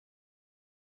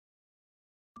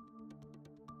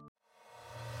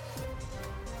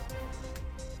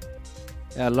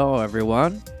Hello,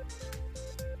 everyone.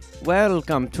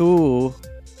 Welcome to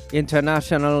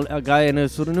International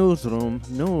Guyanese Newsroom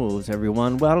News,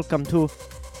 everyone. Welcome to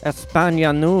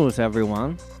España News,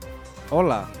 everyone.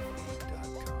 Hola.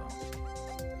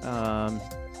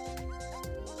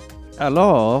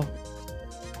 Hello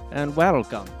and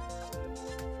welcome.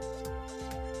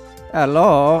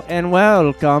 Hello and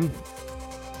welcome.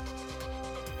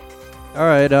 All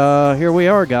right, here we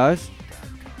are, guys.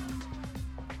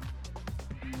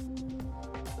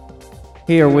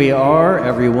 Here we are,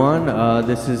 everyone.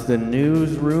 This is the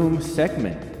newsroom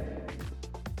segment.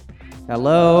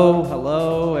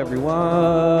 Hello,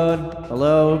 everyone.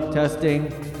 Hello,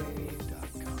 testing.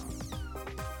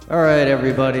 All right,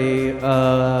 everybody.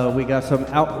 We got some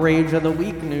outrage of the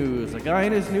week news. A guy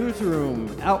in his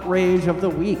newsroom. Outrage of the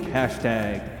week.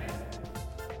 Hashtag.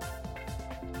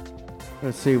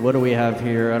 Let's see, what do we have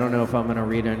here? I don't know if I'm going to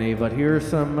read any, but here's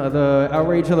some of the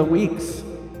outrage of the weeks.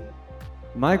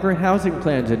 Migrant housing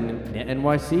plans in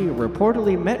NYC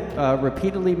reportedly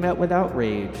repeatedly met with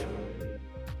outrage.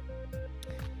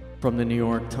 From the New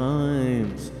York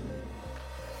Times.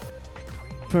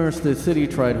 First, the city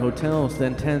tried hotels,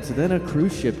 then tents, then a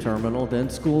cruise ship terminal, then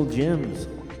school gyms.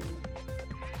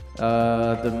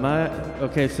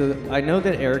 Okay, so I know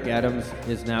that Eric Adams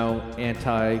is now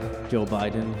anti-Joe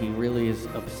Biden. He really is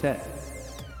upset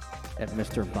at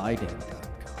Mr. Biden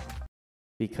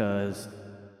because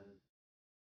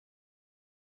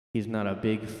he's not a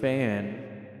big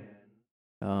fan.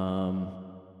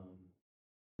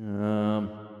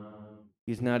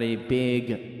 He's not a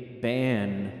big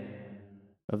fan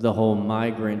of the whole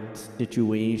migrant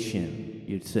situation,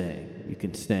 you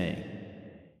can say.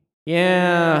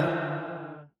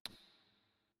 Yeah.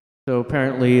 So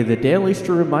apparently the daily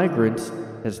stream of migrants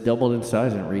has doubled in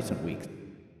size in recent weeks.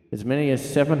 As many as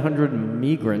 700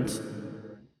 migrants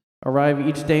arrive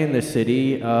each day in the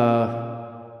city.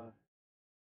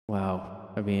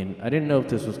 Wow. I mean, I didn't know if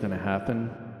this was going to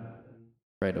happen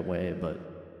right away, but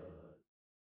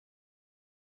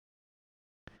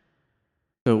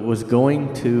so it was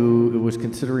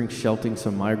considering sheltering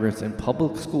some migrants in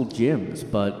public school gyms,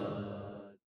 but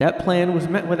that plan was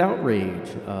met with outrage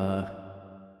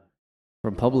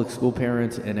from public school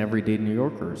parents and everyday New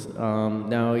Yorkers.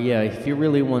 Now, yeah, if he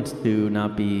really wants to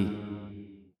not be,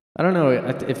 I don't know,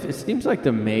 if it seems like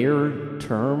the mayor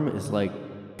term is like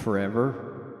forever.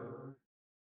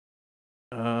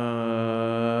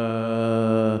 I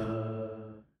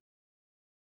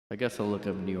guess I'll look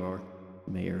up New York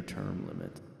mayor term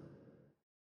limit.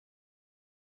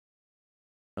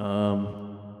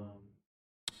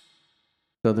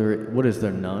 So what is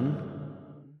there, none?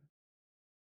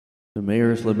 The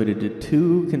mayor is limited to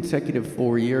 2 consecutive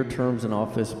 4-year terms in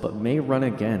office, but may run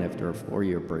again after a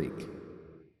 4-year break.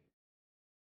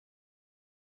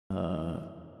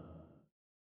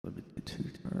 Limited to 2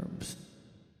 terms.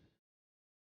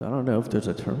 I don't know if there's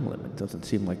a term limit. Doesn't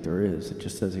seem like there is. It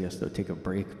just says he has to take a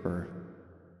break for.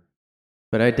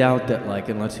 But I doubt that, like,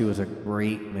 unless he was a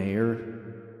great mayor.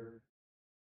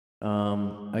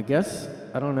 I guess,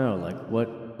 I don't know,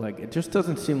 it just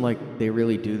doesn't seem like they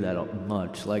really do that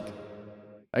much. Like,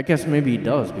 I guess maybe he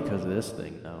does because of this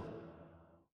thing, though.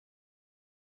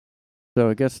 So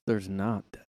I guess there's not.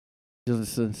 It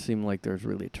doesn't seem like there's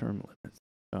really term limits.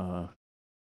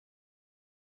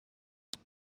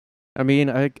 I mean,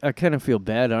 I kind of feel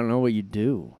bad. I don't know what you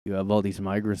do. You have all these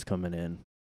migrants coming in.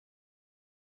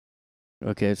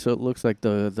 Okay, so it looks like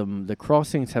the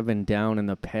crossings have been down in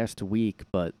the past week,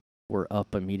 but were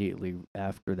up immediately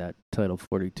after that Title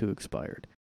 42 expired.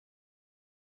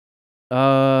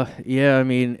 Yeah, I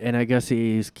mean, and I guess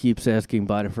he keeps asking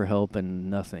Biden for help and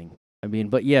nothing. I mean,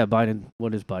 but yeah, Biden,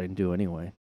 what does Biden do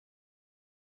anyway?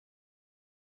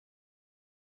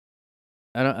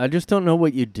 I just don't know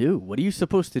what you do. What are you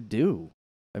supposed to do?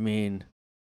 I mean,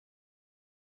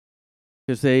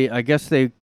 because I guess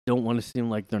they don't want to seem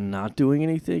like they're not doing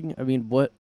anything. I mean,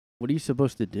 what are you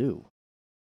supposed to do?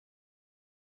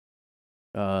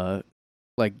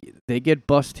 Like they get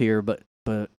bust here, but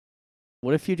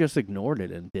what if you just ignored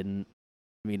it and didn't?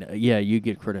 I mean, yeah, you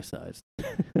get criticized.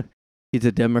 He's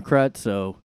a Democrat,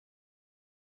 so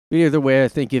either way, I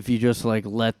think if you just like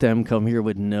let them come here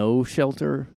with no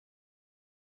shelter,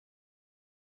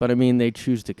 but I mean, they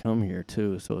choose to come here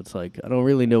too, so it's like I don't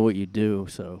really know what you do.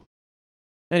 So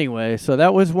anyway, so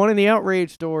that was one of the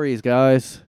outrage stories,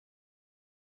 guys.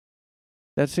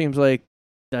 That seems like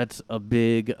that's a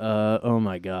big. Oh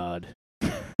my god.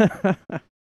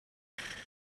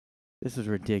 This is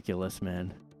ridiculous,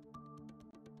 man.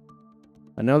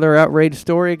 Another outrage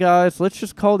story, guys. Let's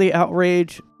just call the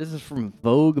outrage. This is from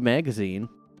Vogue magazine.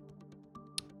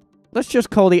 let's just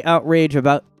call the outrage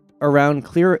around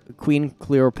Queen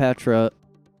Cleopatra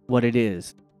what it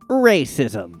is.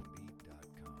 Racism.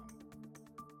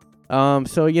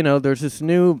 So, you know, there's this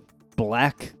new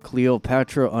Black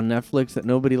Cleopatra on Netflix that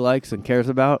nobody likes and cares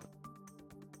about.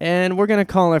 And we're gonna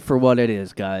call it for what it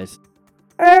is, guys.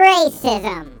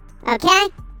 Racism. Okay?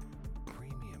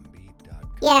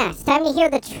 Yeah, it's time to hear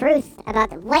the truth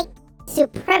about white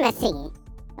supremacy.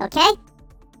 Okay?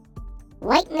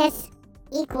 Whiteness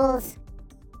equals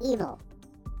evil.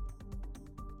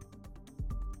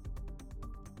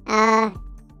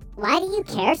 Why do you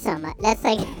care so much? That's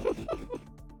like...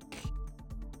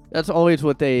 That's always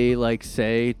what they, like,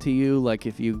 say to you, like,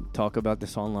 if you talk about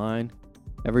this online.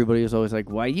 Everybody is always like,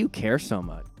 why do you care so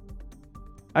much?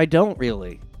 I don't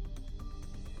really.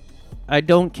 I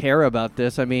don't care about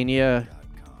this. I mean, yeah.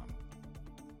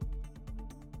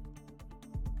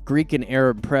 Greek and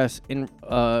Arab press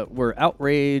were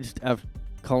outraged after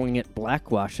calling it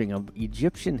blackwashing of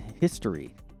Egyptian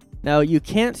history. Now, you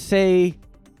can't say...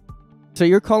 So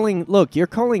you're calling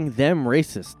them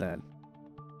racist then.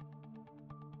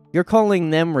 You're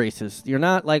calling them racist. You're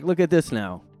not like, look at this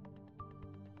now.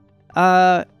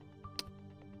 While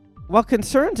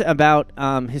concerns about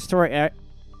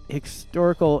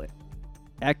historical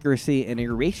accuracy and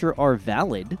erasure are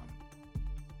valid,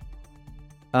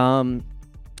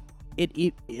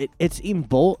 it's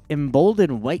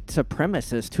emboldened white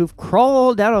supremacists who've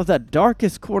crawled out of the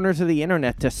darkest corners of the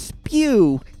internet to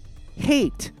spew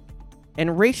hate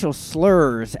and racial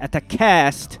slurs at the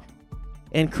cast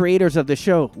and creators of the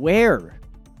show. Where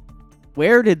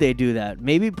did they do that?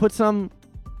 Maybe put some...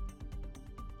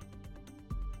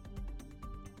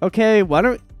 Okay, why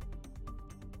don't...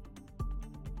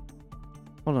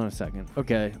 Hold on a second.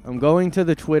 Okay, I'm going to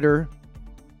the Twitter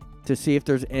to see if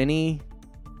there's any...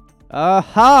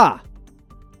 Aha!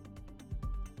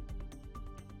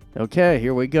 Okay,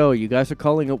 here we go. You guys are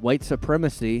calling it white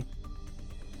supremacy.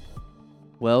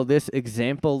 Well, this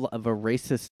example of a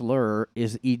racist slur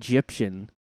is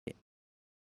Egyptian.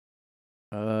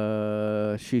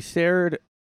 She shared...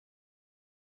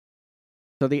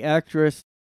 So the actress...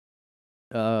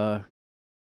 shared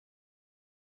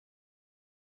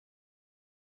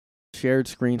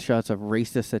screenshots of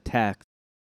racist attacks,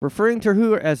 referring to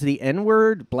her as the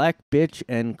N-word, black bitch,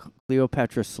 and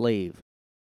Cleopatra slave.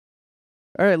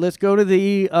 All right, let's go to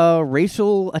the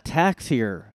racial attacks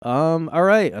here. All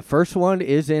right, first one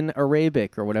is in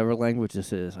Arabic or whatever language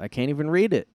this is. I can't even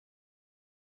read it.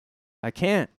 I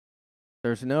can't.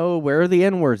 There's no... Where are the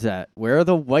N-words at? Where are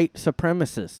the white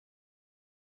supremacists?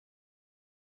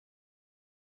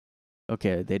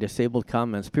 Okay, they disabled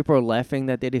comments. People are laughing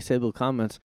that they disabled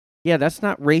comments. Yeah, that's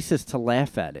not racist to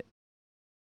laugh at it.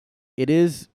 It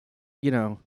is, you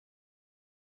know.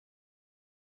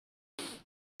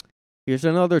 Here's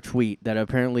another tweet that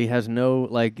apparently has no,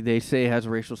 like, they say has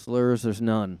racial slurs. There's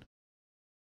none.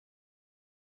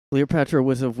 Cleopatra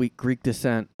was of weak Greek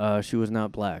descent. She was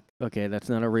not black. Okay, that's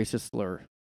not a racist slur.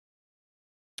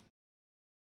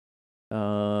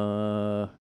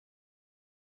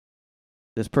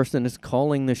 This person is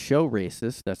calling the show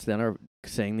racist. That's then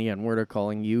saying the N-word or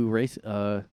calling you racist.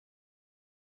 All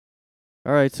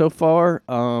right, so far,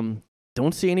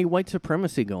 don't see any white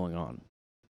supremacy going on.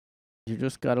 You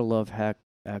just gotta love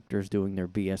actors doing their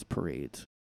BS parades.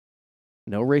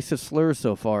 No racist slurs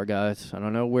so far, guys. I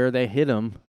don't know where they hit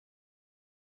them.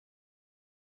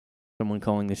 Someone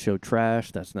calling the show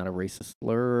trash. That's not a racist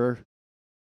slur.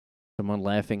 Someone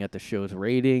laughing at the show's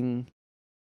rating.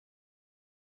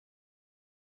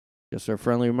 Just a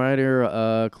friendly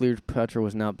reminder, Cleopatra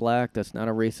was not black. That's not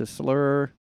a racist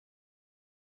slur.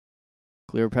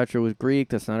 Cleopatra was Greek.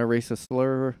 That's not a racist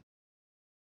slur.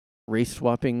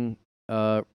 Race-swapping,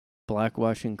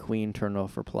 blackwashing queen turned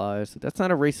off replies. That's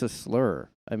not a racist slur.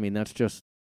 I mean, that's just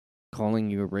calling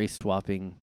you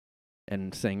race-swapping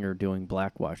and saying you're doing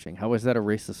blackwashing. How is that a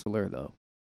racist slur, though?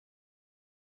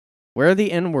 Where are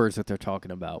the N-words that they're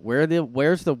talking about?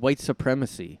 Where's the white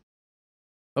supremacy?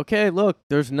 Okay, look,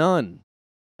 there's none.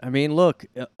 I mean, look,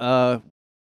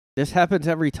 this happens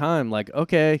every time. Like,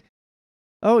 okay,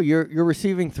 oh, you're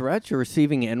receiving threats, you're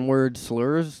receiving N-word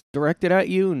slurs directed at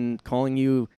you and calling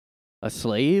you a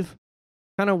slave.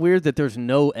 Kind of weird that there's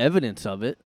no evidence of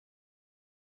it.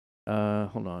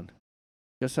 Hold on.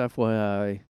 Just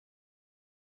FYI,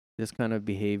 this kind of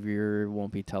behavior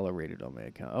won't be tolerated on my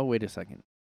account. Oh, wait a second.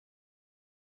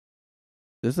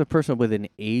 This is a person with an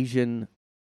Asian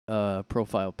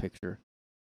profile picture,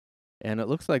 and it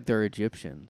looks like they're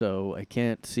Egyptian, so I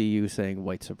can't see you saying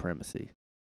white supremacy.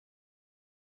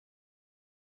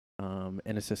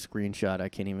 And it's a screenshot. I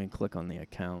can't even click on the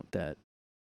account that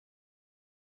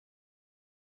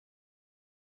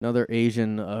Another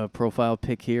Asian profile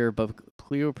pic here, but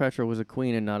Cleopatra was a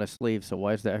queen and not a slave, so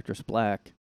why is the actress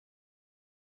black?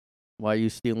 Why are you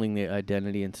stealing the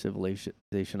identity and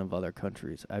civilization of other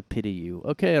countries? I pity you.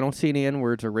 Okay, I don't see any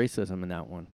N-words or racism in that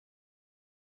one.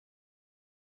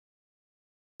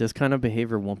 This kind of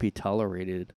behavior won't be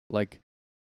tolerated. Like,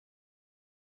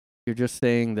 you're just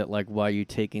saying that, like, why are you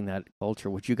taking that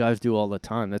culture, which you guys do all the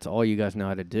time? That's all you guys know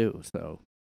how to do, so.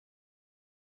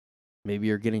 Maybe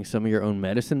you're getting some of your own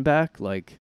medicine back.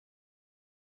 Like,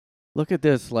 look at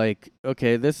this. Like,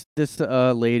 okay, this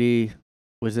lady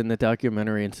was in the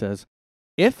documentary and says,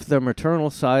 if the maternal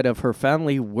side of her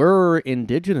family were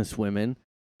indigenous women,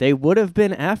 they would have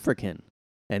been African.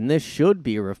 And this should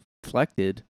be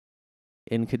reflected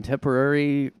in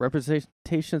contemporary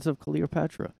representations of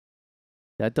Cleopatra.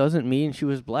 That doesn't mean she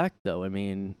was black, though. I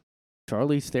mean,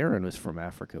 Charlize Theron was from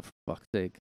Africa, for fuck's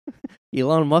sake.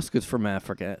 Elon Musk is from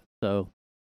Africa, so.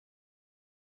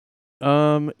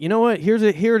 You know what? Here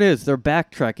it is. They're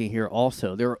backtracking here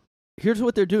also. Here's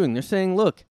what they're doing. They're saying,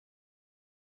 look,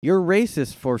 you're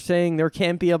racist for saying there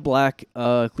can't be a black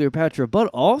Cleopatra, but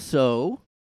also,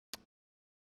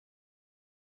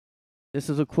 this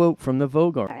is a quote from the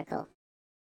Vogue article.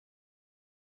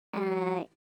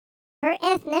 Her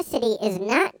ethnicity is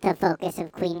not the focus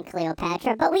of Queen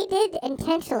Cleopatra, but we did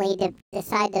intentionally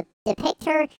decide to depict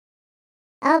her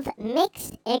of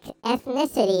mixed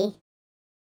ethnicity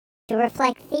to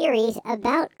reflect theories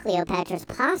about Cleopatra's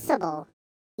possible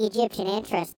Egyptian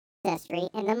ancestry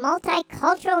and the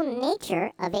multicultural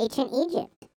nature of ancient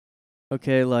Egypt.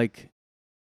 Okay, like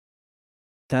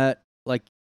that, like,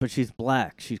 but she's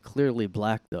black. She's clearly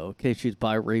black, though. Okay, she's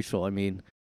biracial. I mean,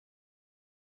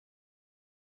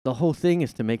 the whole thing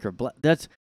is to make her black.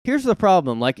 Here's the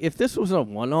problem. Like, if this was a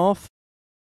one-off,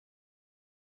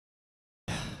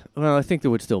 well, I think there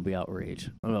would still be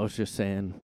outrage. I was just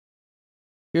saying.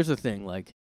 Here's the thing.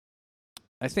 Like,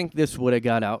 I think this would have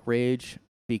got outrage.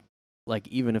 Like,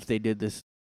 even if they did this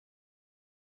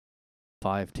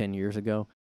 5-10 years ago,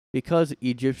 because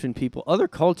Egyptian people, other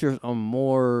cultures are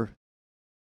more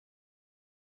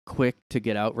quick to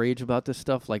get outraged about this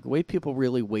stuff. Like, white people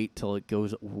really wait till it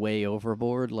goes way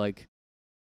overboard. Like,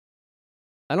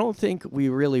 I don't think we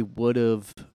really would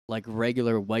have, like,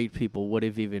 regular white people would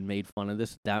have even made fun of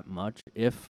this that much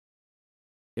if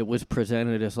it was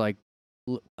presented as, like,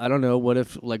 I don't know, what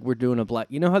if, like, we're doing a black,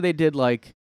 you know how they did,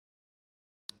 like,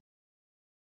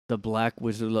 the black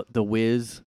was the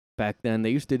Wiz back then? They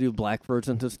used to do black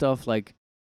versions of stuff. Like,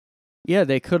 yeah,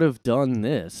 they could have done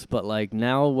this, but, like,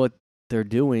 now what they're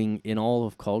doing in all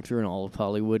of culture and all of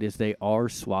Hollywood is they are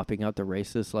swapping out the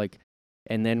races, like,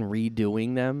 and then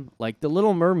redoing them. Like, The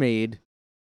Little Mermaid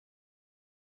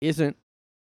isn't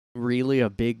really a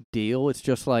big deal. It's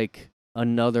just like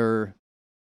they're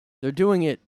doing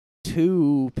it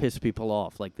to piss people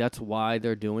off. Like, that's why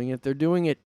they're doing it. They're doing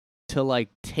it to, like,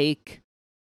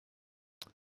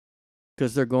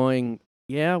 because they're going,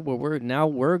 yeah, well, we're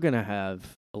going to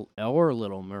have our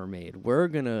Little Mermaid. We're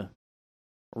going to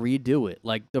redo it.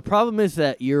 Like, the problem is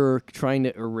that you're trying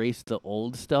to erase the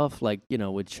old stuff, like, you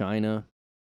know, with China,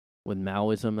 with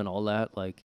Maoism and all that.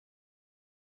 Like,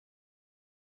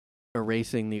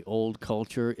 erasing the old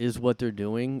culture is what they're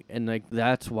doing, and, like,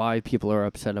 that's why people are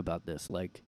upset about this.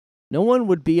 Like, no one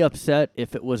would be upset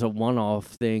if it was a one-off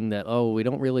thing that, oh, we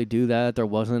don't really do that. There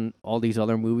wasn't all these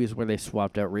other movies where they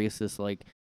swapped out races. Like,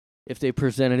 if they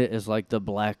presented it as, like, the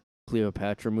Black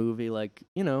Cleopatra movie, like,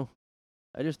 you know,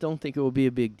 I just don't think it would be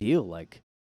a big deal. Like,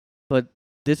 but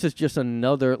this is just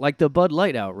another, like, the Bud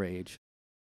Light outrage.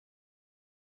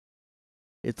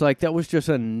 It's like that was just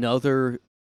another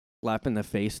slap in the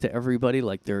face to everybody.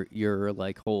 Like, your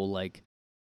like whole, like,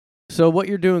 so what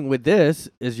you're doing with this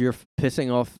is you're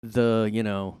pissing off the, you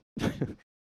know,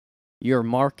 your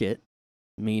market,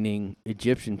 meaning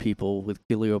Egyptian people with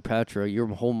Cleopatra. Your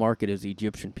whole market is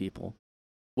Egyptian people.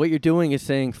 What you're doing is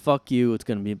saying, fuck you, it's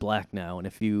going to be black now.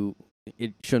 And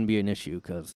it shouldn't be an issue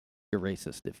because you're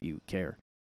racist if you care.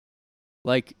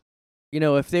 Like, you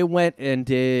know, if they went and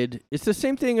did, it's the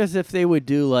same thing as if they would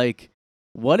do, like,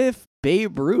 what if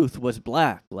Babe Ruth was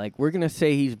black? Like, we're going to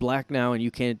say he's black now and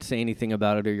you can't say anything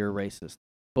about it or you're racist.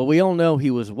 But we all know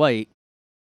he was white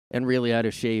and really out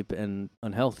of shape and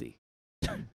unhealthy.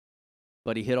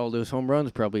 But he hit all those home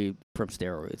runs probably from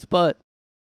steroids. But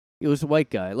he was a white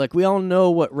guy. Like, we all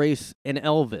know what race, and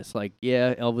Elvis. Like,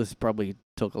 yeah, Elvis probably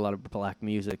took a lot of black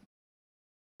music.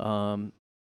 But,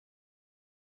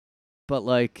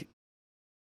 like,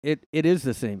 it is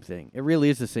the same thing. It really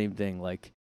is the same thing.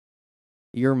 Like,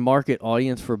 your market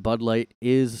audience for Bud Light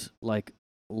is, like,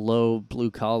 low blue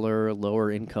collar,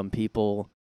 lower income people.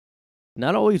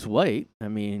 Not always white. I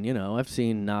mean, I've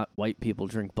seen not white people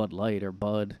drink Bud Light or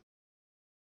Bud.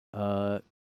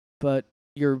 But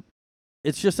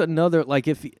it's just another, like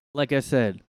I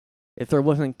said, if there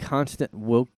wasn't constant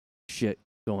woke shit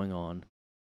going on,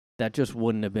 that just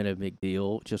wouldn't have been a big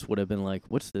deal. It just would have been like,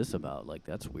 what's this about? Like,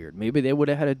 that's weird. Maybe they would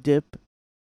have had a dip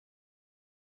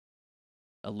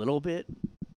a little bit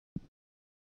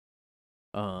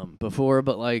before,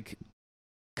 but like,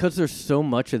 because there's so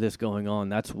much of this going on,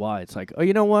 that's why it's like, oh,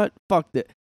 you know what? Fuck that.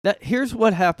 Here's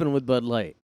what happened with Bud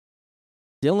Light.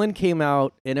 Dylan came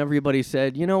out and everybody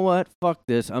said, you know what? Fuck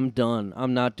this. I'm done.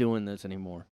 I'm not doing this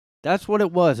anymore. That's what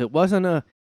it was. It wasn't a,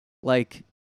 like,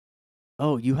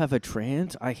 oh, you have a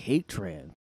trans? I hate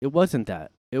trans. It wasn't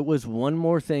that. It was one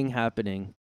more thing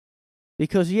happening.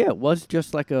 Because, yeah, it was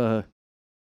just like a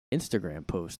Instagram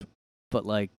post. But,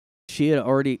 like, she had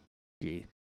already,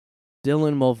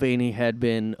 Dylan Mulvaney had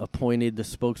been appointed the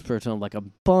spokesperson of, like, a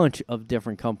bunch of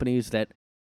different companies that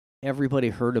everybody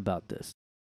heard about this.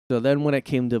 So then when it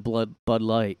came to Bud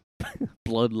Light,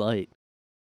 Blood Light,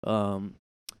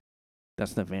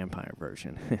 that's the vampire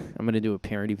version. I'm going to do a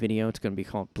parody video. It's going to be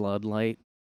called Blood Light.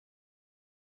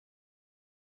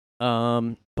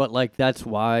 But like, that's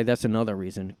another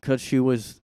reason. Because she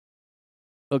was,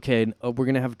 okay, we're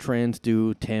going to have trans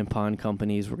do tampon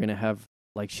companies. We're going to have,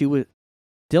 like,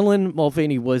 Dylan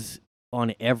Mulvaney was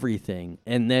on everything.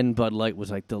 And then Bud Light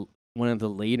was like one of the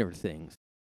later things.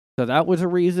 So that was a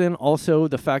reason. Also,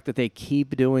 the fact that they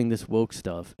keep doing this woke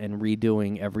stuff and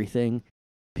redoing everything.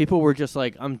 People were just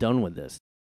like, I'm done with this.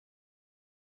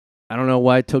 I don't know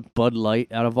why I took Bud Light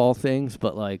out of all things,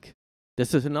 but like,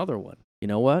 this is another one. You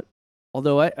know what?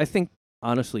 Although I think,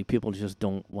 honestly, people just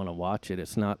don't want to watch it.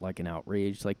 It's not like an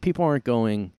outrage. Like, people aren't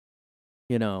going,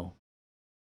 I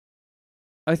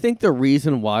think the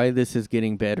reason why this is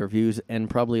getting bad reviews and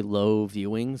probably low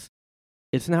viewings,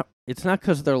 it's not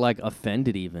because they're like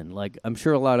offended even. Like, I'm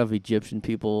sure a lot of Egyptian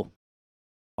people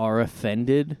are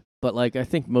offended, but like, I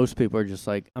think most people are just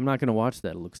like, I'm not going to watch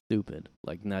that. It looks stupid.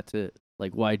 Like, and that's it.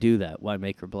 Like, why do that? Why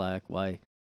make her black? Why?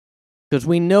 Because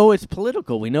we know it's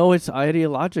political. We know it's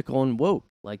ideological and woke.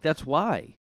 Like, that's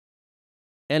why.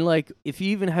 And like, if you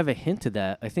even have a hint of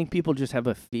that, I think people just have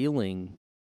a feeling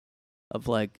of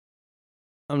like,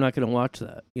 I'm not going to watch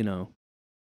that,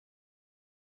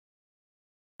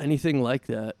 Anything like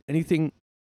that, anything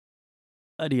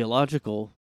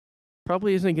ideological,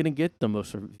 probably isn't going to get the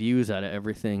most views out of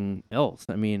everything else.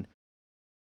 I mean,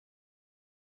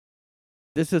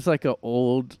 this is like you're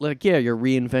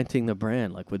reinventing the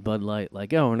brand, like with Bud Light.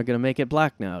 Like, oh, we're going to make it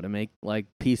black now to make, like,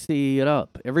 PC it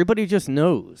up. Everybody just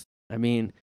knows. I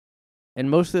mean,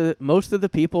 and most of the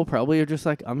people probably are just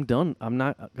like, I'm done. I'm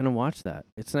not going to watch that.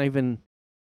 It's not even,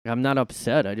 I'm not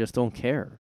upset. I just don't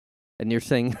care. And you're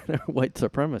saying they're white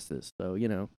supremacists, so,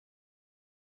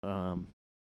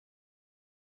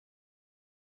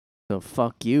 So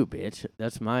fuck you, bitch.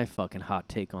 That's my fucking hot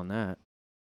take on that.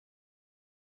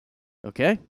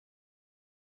 Okay?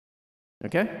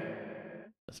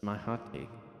 That's my hot take.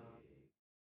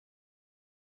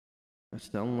 I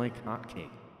sound like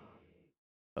hotcake.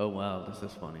 Oh wow, this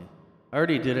is funny. I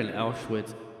already did an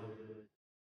Auschwitz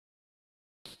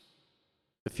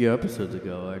a few episodes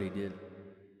ago. I already did.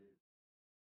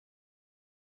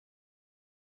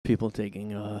 People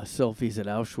taking selfies at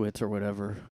Auschwitz or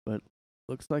whatever, but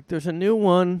looks like there's a new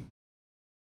one.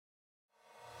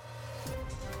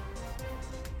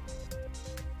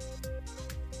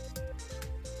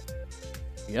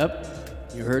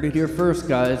 Yep, you heard it here first,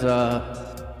 guys.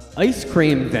 Ice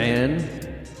cream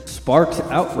van sparks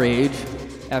outrage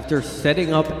after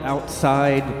setting up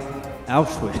outside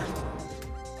Auschwitz.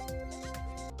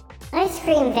 Ice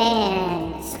cream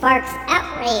van sparks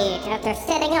outrage after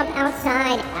setting up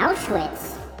outside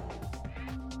Auschwitz.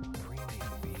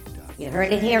 You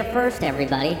heard it here first,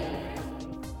 everybody.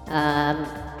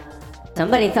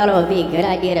 Somebody thought it would be a good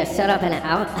idea to set up an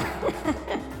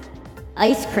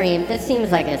ice cream. This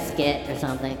seems like a skit or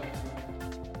something.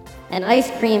 An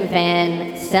ice cream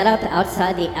van set up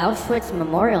outside the Auschwitz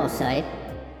memorial site.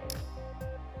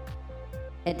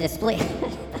 It displayed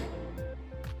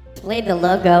the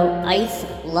logo Ice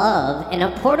Love, and a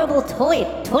portable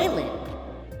toilet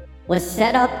was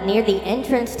set up near the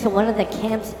entrance to one of the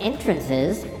camp's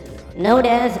entrances, known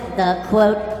as the,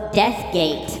 quote, Death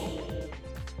Gate.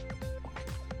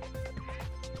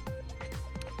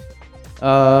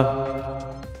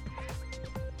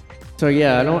 So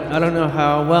yeah, I don't know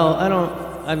how, well,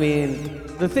 I mean,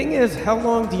 the thing is, how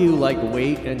long do you, like,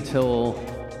 wait until,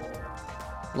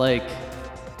 like,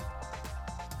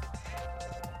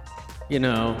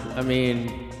 I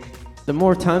mean, the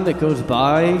more time that goes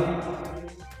by,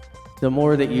 the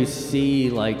more that you see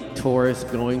like tourists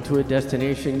going to a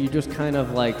destination, you just kind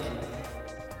of like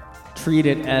treat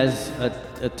it as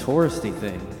a touristy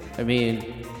thing. I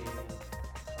mean,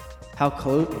 how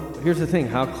close? Here's the thing: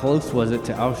 how close was it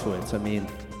to Auschwitz? I mean,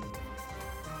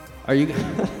 are you?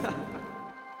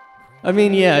 I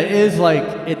mean, yeah, it is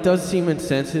like it does seem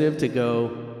insensitive to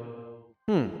go.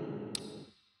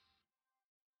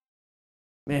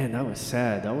 Man, that was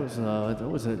sad. That was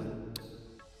a.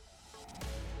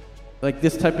 Like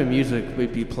this type of music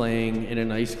would be playing in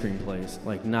an ice cream place,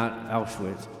 like not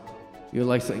Auschwitz. You're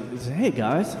like saying, hey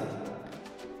guys.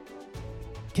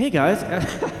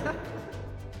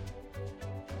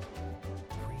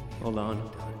 Hold on.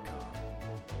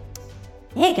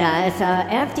 Hey guys,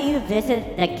 after you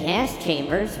visit the gas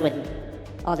chambers when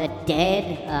all the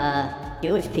dead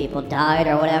Jewish people died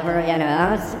or whatever, you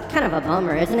know, it's kind of a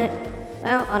bummer, isn't it?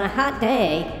 Well, on a hot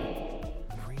day,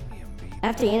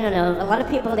 after, you know, a lot of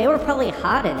people, they were probably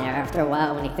hot in there after a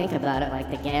while when you think about it. Like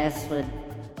the gas would,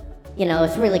 you know,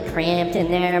 it's really cramped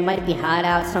in there. It might be hot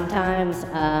out sometimes.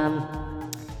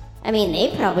 I mean,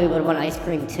 they probably would want ice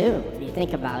cream too, if you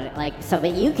think about it. Like, so,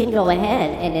 but you can go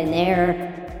ahead and in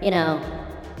there, you know,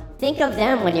 think of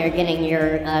them when you're getting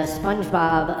your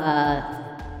SpongeBob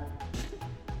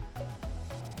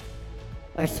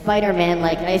or Spider-Man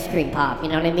like ice cream pop, you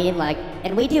know what I mean? Like,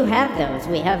 and we do have those.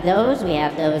 We have those,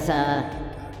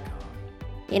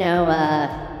 you know,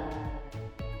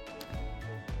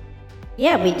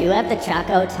 yeah, we do have the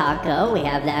Choco Taco. We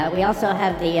have that. We also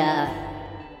have the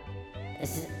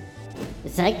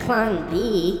Zyklon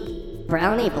B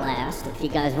Brownie Blast, if you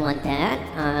guys want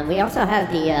that. We also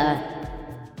have the,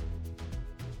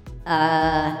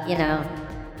 you know,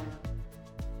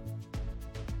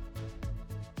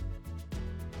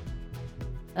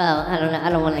 oh, I don't know, I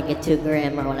don't want to get too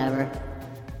grim or whatever.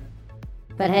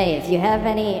 But hey, if you have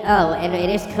any, oh, and it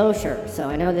is kosher, so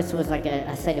I know this was like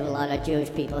a site of a lot of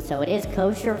Jewish people, so it is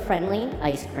kosher-friendly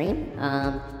ice cream.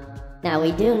 Now,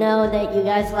 we do know that you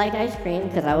guys like ice cream,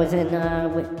 because I was in,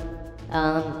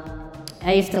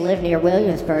 I used to live near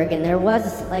Williamsburg, and there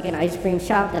was like an ice cream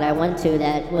shop that I went to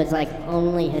that was like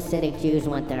only Hasidic Jews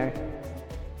went there.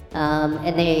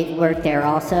 And they worked there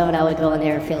also, and I would go in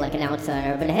there and feel like an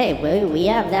outsider. But hey, we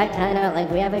have that kind of,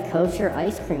 like, we have a kosher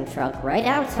ice cream truck right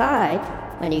outside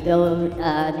when you go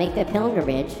make the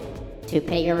pilgrimage to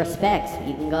pay your respects.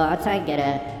 You can go outside and get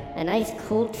a nice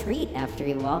cool treat after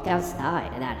you walk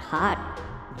outside in that hot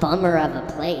bummer of a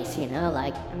place, you know?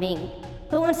 Like, I mean,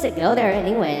 who wants to go there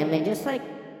anyway? I mean, just like,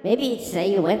 maybe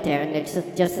say you went there and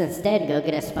just instead go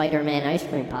get a Spider-Man ice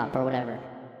cream pop or whatever.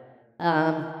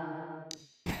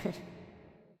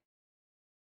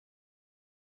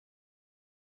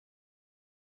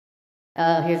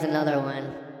 Oh, here's another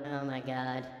one. Oh my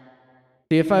god.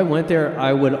 See, if I went there,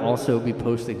 I would also be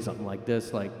posting something like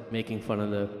this, like making fun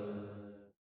of the.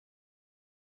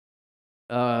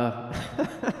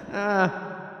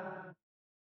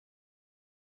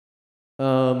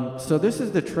 So this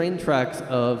is the train tracks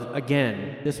of,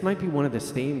 again, this might be one of the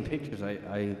same pictures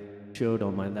I showed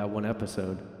on that one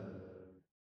episode.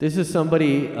 This is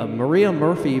somebody, Maria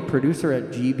Murphy, producer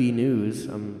at GB News,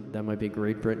 that might be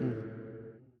Great Britain,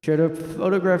 shared a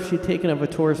photograph she'd taken of a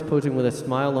tourist posing with a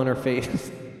smile on her face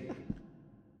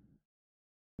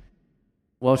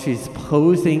while she's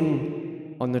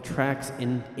posing on the tracks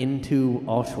into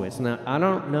Auschwitz. Now, I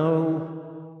don't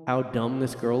know how dumb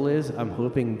this girl is. I'm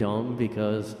hoping dumb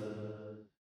because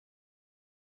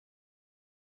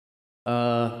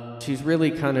she's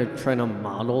really kind of trying to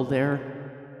model there.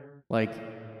 Like,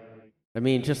 I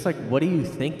mean, just like, what are you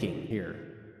thinking here?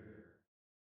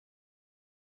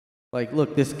 Like,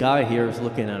 look, this guy here is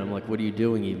looking at him like, what are you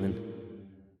doing even?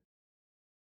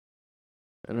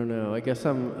 I don't know. I guess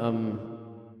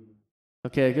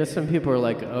okay, I guess some people are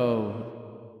like,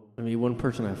 oh, I mean, one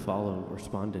person I follow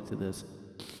responded to this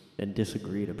and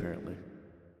disagreed, apparently.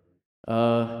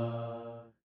 I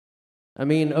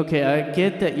mean, okay, I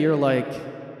get that you're like,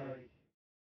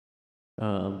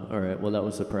 all right, well, that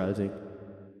was surprising.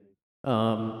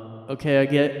 Okay, I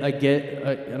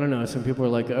don't know, some people are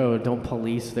like, oh, don't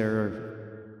police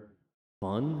their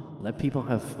fun? Let people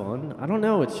have fun? I don't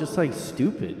know, it's just like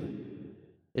stupid.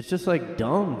 It's just like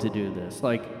dumb to do this.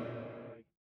 Like,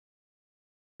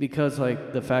 because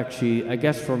like the fact I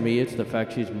guess for me, it's the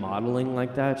fact she's modeling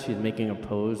like that. She's making a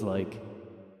pose like,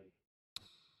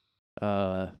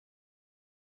 yeah,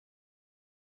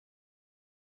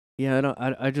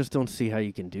 I just don't see how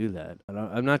you can do that.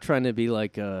 I'm not trying to be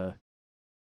like,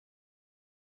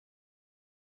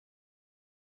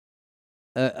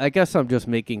 I guess I'm just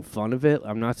making fun of it.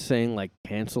 I'm not saying like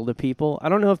cancel the people. I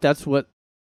don't know if that's what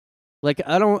Like,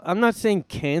 I'm not saying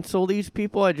cancel these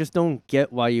people. I just don't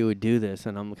get why you would do this,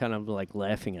 and I'm kind of like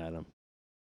laughing at them.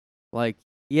 Like,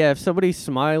 yeah, if somebody's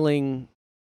smiling,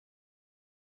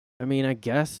 I mean, I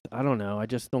guess, I don't know. I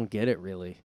just don't get it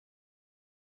really.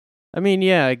 I mean,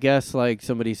 yeah, I guess like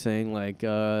somebody's saying like,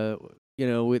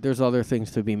 there's other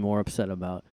things to be more upset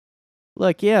about.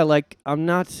 Like, yeah, like I'm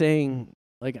not saying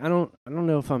like I don't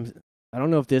know if I don't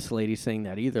know if this lady's saying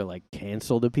that either. Like,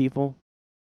 cancel the people.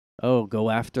 Oh, go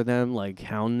after them, like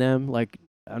hound them. Like,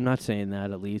 I'm not saying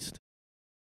that at least.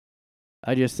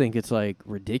 I just think it's like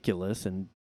ridiculous and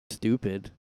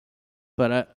stupid.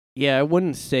 But I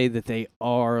wouldn't say that they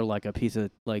are like a piece of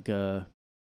like a.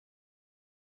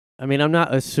 I mean, I'm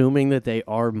not assuming that they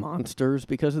are monsters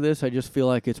because of this. I just feel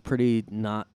like it's pretty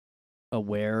not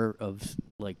aware of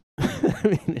like. I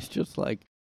mean, it's just like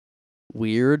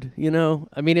weird, you know?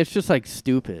 I mean, it's just like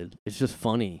stupid. It's just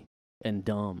funny and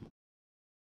dumb.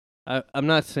 I'm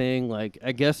not saying like,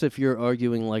 I guess if you're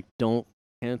arguing like, don't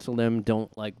cancel them,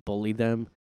 don't like bully them.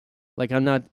 Like, I'm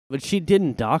not, but she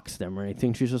didn't dox them or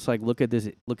anything. She's just like, look at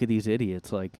these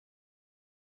idiots. Like,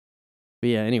 but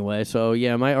yeah, anyway, so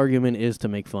yeah, my argument is to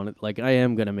make fun of, like, I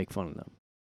am going to make fun of them.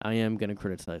 I am going to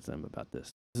criticize them about this.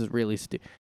 This is really stupid.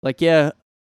 Like, yeah,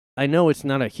 I know it's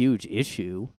not a huge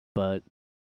issue, but.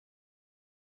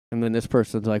 And then this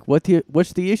person's like,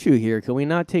 what's the issue here? Can we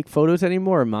not take photos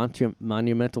anymore or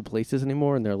monumental places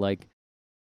anymore? And they're like,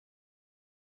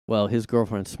 well, his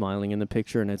girlfriend's smiling in the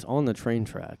picture and it's on the train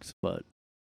tracks, but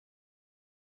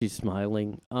she's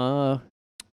smiling. You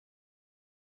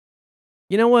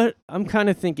know what? I'm kind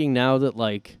of thinking now that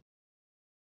like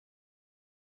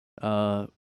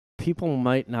people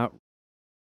might not,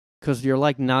 cuz you're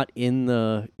like not in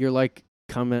the, you're like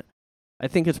coming, I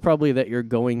think it's probably that you're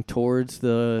going towards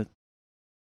the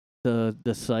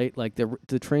site, like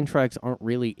the train tracks aren't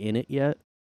really in it yet.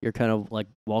 You're kind of like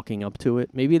walking up to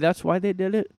it. Maybe that's why they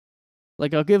did it.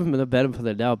 Like, I'll give them the benefit of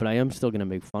the doubt, but I am still gonna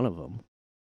make fun of them.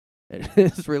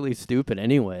 It's really stupid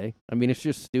anyway. I mean, it's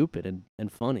just stupid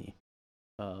and funny.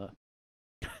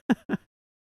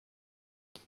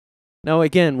 Now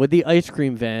again, with the ice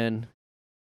cream van.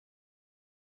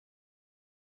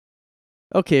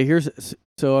 Okay,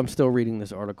 so I'm still reading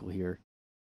this article here.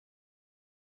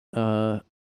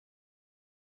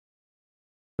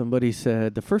 Somebody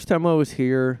said, the first time I was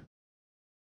here,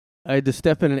 I had to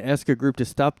step in and ask a group to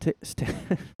stop. I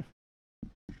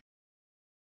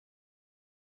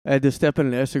had to step in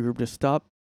and ask a group to stop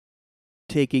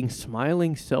taking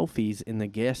smiling selfies in the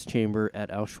gas chamber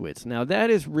at Auschwitz. Now that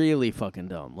is really fucking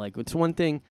dumb. Like, it's one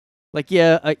thing. Like,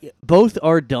 yeah, both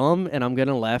are dumb, and I'm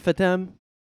gonna laugh at them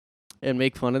and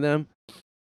make fun of them.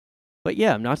 But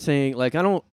yeah, I'm not saying like I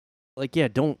don't like. Yeah,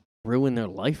 don't ruin their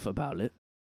life about it.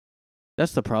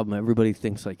 That's the problem. Everybody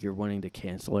thinks like you're wanting to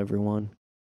cancel everyone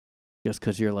just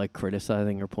because you're like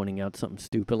criticizing or pointing out something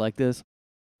stupid like this.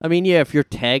 I mean, yeah, if you're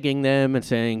tagging them and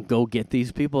saying, go get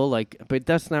these people, like, but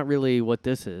that's not really what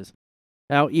this is.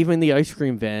 Now, even the ice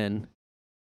cream van,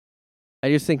 I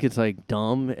just think it's like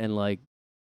dumb and like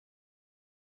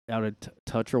out of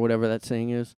touch or whatever that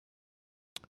saying is.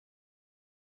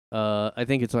 I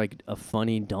think it's like a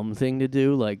funny, dumb thing to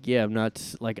do. Like, yeah, I'm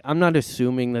not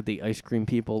assuming that the ice cream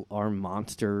people are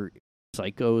monster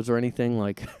psychos or anything.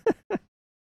 Like,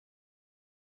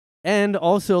 and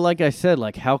also, like I said,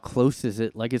 like, how close is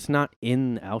it? Like, it's not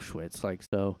in Auschwitz. Like,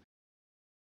 so,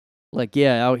 like,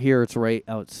 yeah, out here, it's right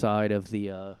outside of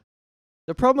the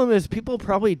problem is people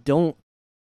probably don't,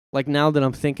 like, now that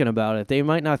I'm thinking about it, they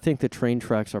might not think the train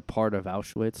tracks are part of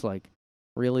Auschwitz. Like,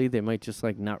 really? They might just,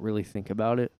 like, not really think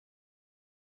about it.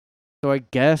 So I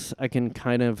guess I can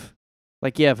kind of,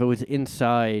 like, yeah, if it was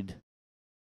inside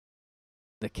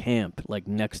the camp, like,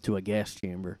 next to a gas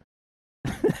chamber,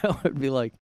 that would be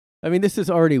like, I mean, this is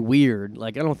already weird.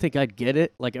 Like, I don't think I'd get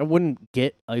it. Like, I wouldn't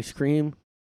get ice cream.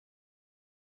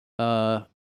 I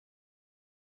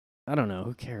don't know.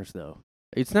 Who cares, though?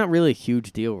 It's not really a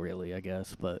huge deal, really, I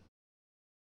guess, but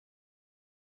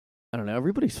I don't know.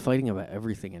 Everybody's fighting about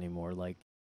everything anymore. Like,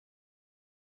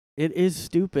 it is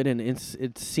stupid and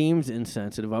it seems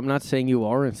insensitive. I'm not saying you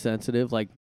are insensitive, like,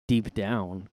 deep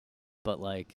down, but,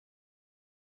 like,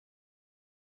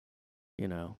 you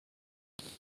know.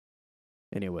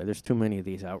 Anyway, there's too many of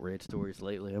these outrage stories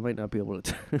lately. I might not be able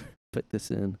to put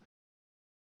this in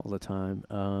all the time.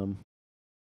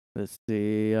 Let's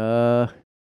see. Oh,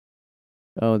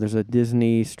 there's a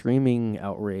Disney streaming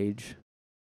outrage.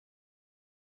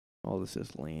 Oh, this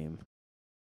is lame.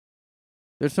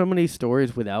 There's so many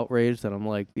stories with outrage that I'm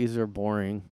like, these are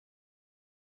boring.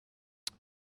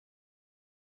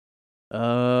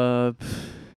 I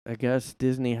guess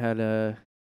Disney had a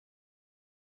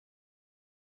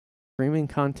streaming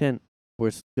content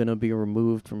was going to be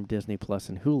removed from Disney Plus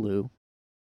and Hulu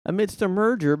amidst a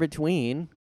merger between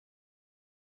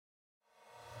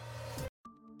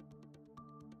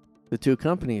the two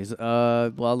companies.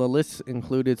 While the list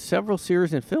included several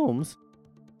series and films,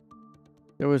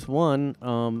 there was one,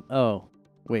 oh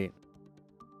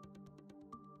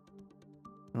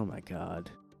my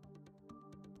god.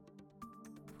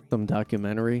 Some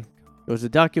documentary. It was a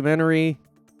documentary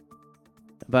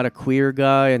about a queer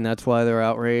guy, and that's why they're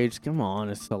outraged. Come on,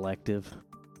 it's selective.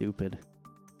 Stupid.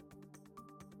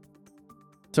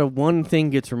 So one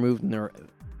thing gets removed, and they're...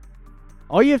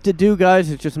 All you have to do, guys,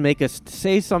 is just make us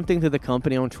say something to the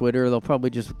company on Twitter. They'll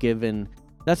probably just give in.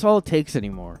 That's all it takes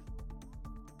anymore.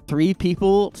 3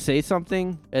 people say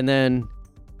something, and then...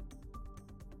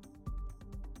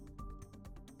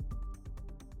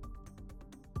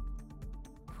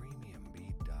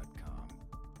 Premiumbeat.com.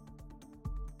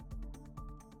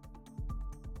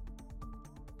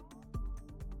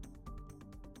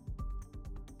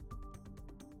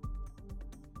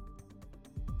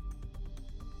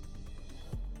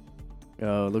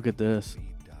 Oh, look at this.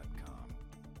 Beat.com.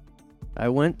 I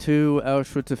went to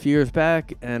Auschwitz a few years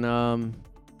back, and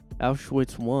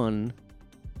Auschwitz 1,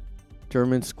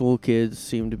 German school kids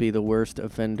seemed to be the worst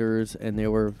offenders, and they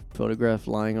were photographed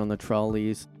lying on the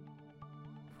trolleys.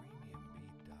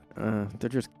 Premiumbeat.com. They're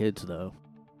just kids, though.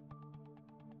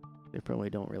 They probably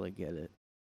don't really get it.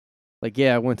 Like,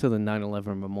 yeah, I went to the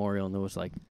 9/11 memorial, and it was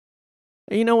like...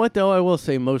 You know what, though? I will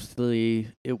say mostly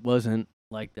it wasn't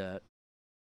like that.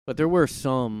 But there were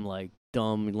some, like,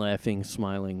 dumb, laughing,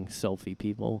 smiling, selfie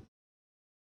people.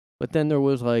 But then there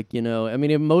was, like, you know... I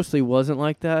mean, it mostly wasn't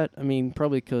like that. I mean,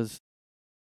 probably because...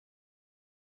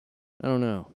 I don't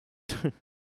know.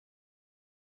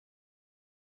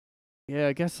 Yeah,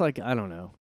 I guess, like, I don't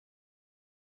know.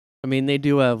 I mean, they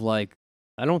do have, like...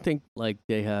 I don't think, like,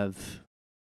 they have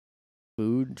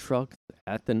food trucks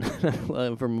at the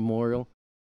 9/11 memorial.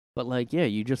 But, like, yeah,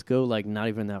 you just go, like, not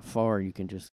even that far. You can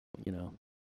just, you know...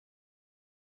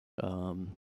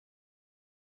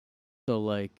 So,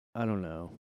 like, I don't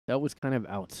know. That was kind of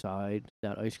outside,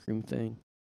 that ice cream thing.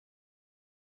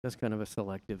 That's kind of a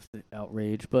selective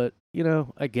outrage, but, you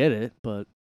know, I get it, but...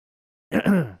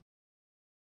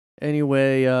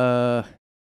 Anyway, oh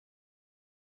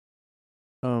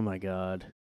my god.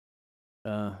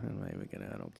 I'm not even gonna,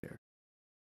 I don't care.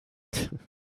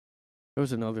 There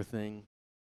was another thing.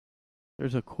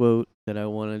 There's a quote that I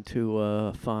wanted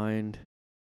to find.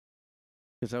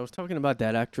 Because I was talking about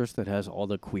that actress that has all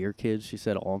the queer kids. She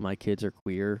said, all my kids are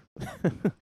queer.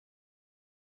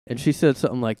 And she said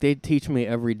something like, they teach me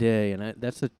every day. And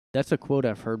that's a quote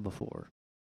I've heard before.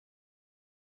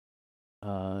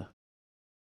 Look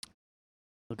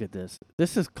at this.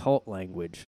 This is cult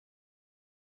language.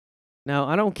 Now,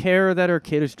 I don't care that her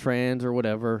kid is trans or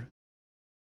whatever.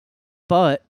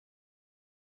 But,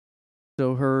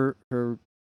 so her,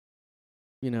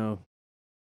 you know,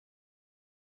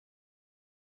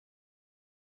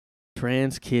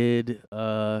 trans kid,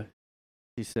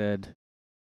 she said,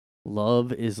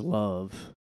 love is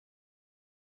love.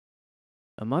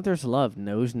 A mother's love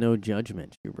knows no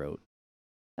judgment, she wrote.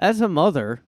 As a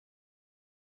mother,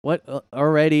 what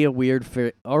already a weird,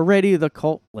 already the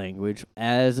cult language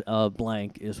as a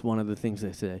blank is one of the things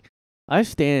they say. I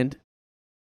stand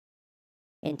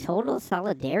in total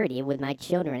solidarity with my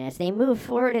children as they move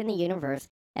forward in the universe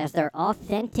as their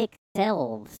authentic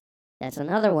selves. That's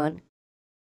another one.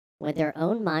 With their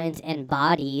own minds and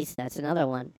bodies. That's another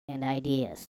one. And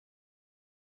ideas.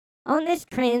 On this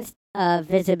Trans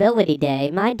Visibility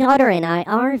Day, my daughter and I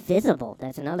are visible.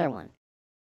 That's another one.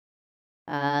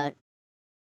 As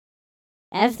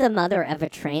the mother of a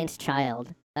trans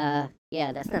child, yeah,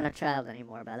 that's not a child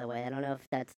anymore, by the way. I don't know if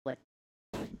that's what...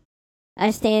 I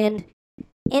stand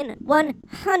in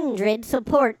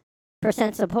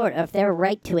 100% support of their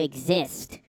right to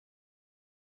exist.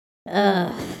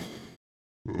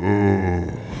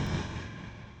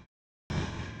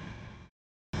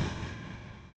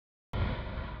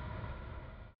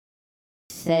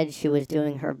 Said she was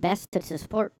doing her best to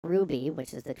support Ruby,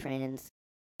 which is the trans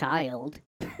child.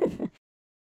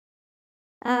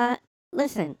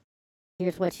 Listen,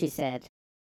 here's what she said.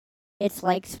 It's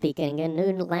like speaking a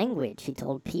new language, she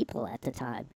told People at the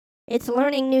time. It's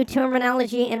learning new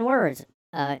terminology and words.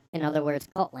 In other words,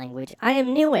 cult language. I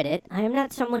am new at it. I am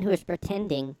not someone who is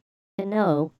pretending to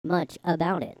know much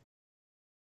about it.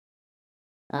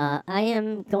 I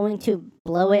am going to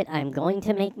blow it. I'm going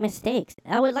to make mistakes.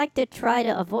 I would like to try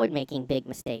to avoid making big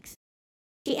mistakes.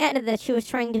 She added that she was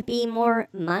trying to be more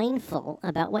mindful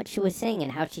about what she was saying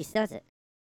and how she says it.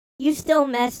 You still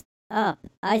messed up.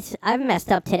 I've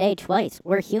messed up today twice.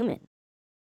 We're human.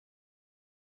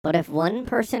 But if one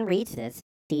person reads this,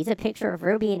 sees a picture of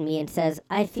Ruby and me, and says,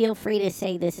 I feel free to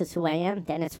say this is who I am,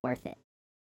 then it's worth it.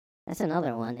 That's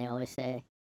another one they always say.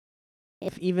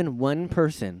 If even one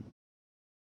person,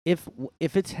 if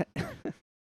it's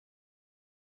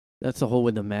that's the whole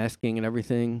with the masking and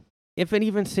everything. If it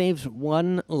even saves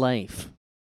one life,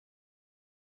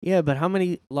 yeah, but how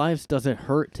many lives does it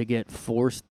hurt to get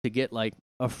forced to get like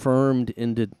affirmed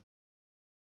into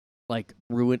like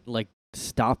ruin, like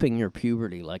stopping your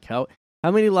puberty? Like how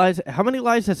many lives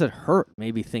does it hurt?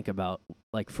 Maybe think about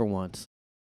like for once.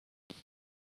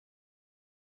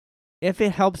 If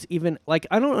it helps even, like,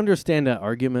 I don't understand that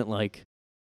argument, like,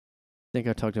 I think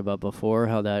I talked about before,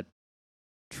 how that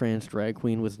trans drag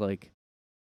queen was, like,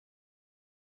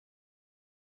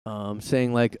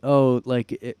 saying, like, oh,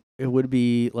 like, it would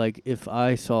be, like, if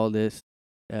I saw this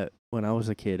when I was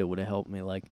a kid, it would have helped me,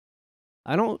 like,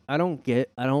 I don't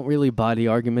really buy the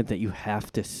argument that you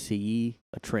have to see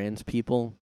a trans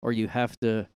people, or you have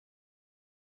to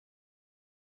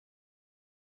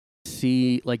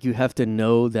see, like, you have to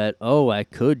know that, oh, I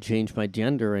could change my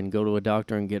gender and go to a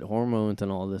doctor and get hormones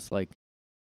and all this, like,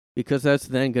 because that's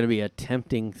then going to be a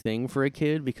tempting thing for a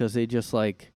kid, because they just,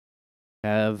 like,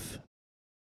 have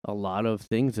a lot of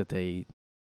things that they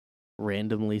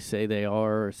randomly say they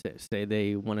are, or say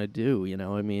they want to do, you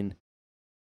know? I mean,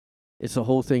 it's the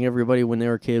whole thing. Everybody, when they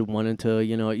were a kid, wanted to,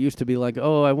 you know, it used to be like,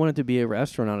 oh, I wanted to be a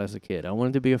astronaut as a kid. I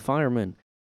wanted to be a fireman.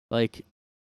 Like,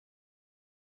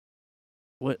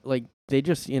 what, like, they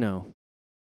just, you know,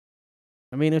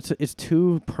 I mean, it's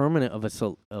too permanent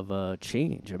of a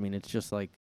change. I mean, it's just like,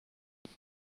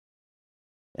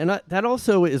 and that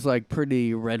also is like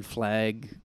pretty red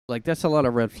flag. Like, that's a lot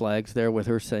of red flags there with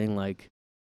her saying, like,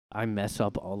 I mess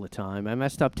up all the time. I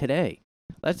messed up today.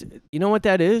 That's, you know what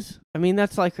that is? I mean,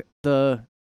 that's like her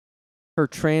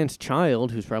trans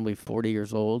child, who's probably 40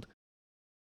 years old,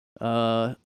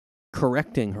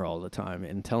 correcting her all the time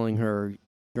and telling her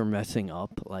you're messing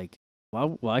up. Like,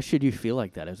 why should you feel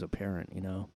like that as a parent, you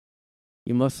know?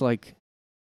 You must, like,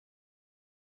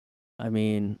 I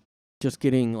mean, just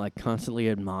getting, like, constantly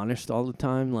admonished all the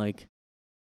time, like,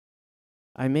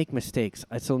 I make mistakes.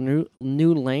 It's a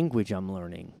new language I'm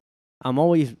learning. I'm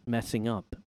always messing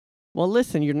up. Well,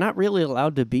 listen, you're not really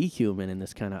allowed to be human in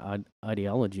this kind of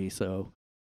ideology, so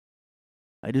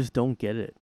I just don't get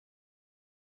it.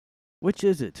 Which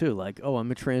is it, too? Like, oh,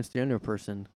 I'm a transgender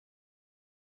person.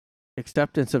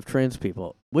 Acceptance of trans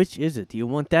people. Which is it? Do you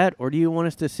want that, or do you want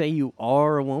us to say you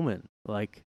are a woman?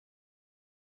 Like,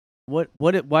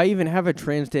 why even have a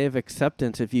trans day of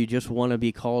acceptance if you just want to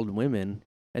be called women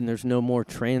and there's no more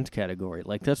trans category?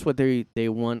 Like, that's what they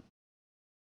want.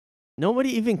 Nobody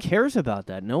even cares about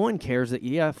that. No one cares that,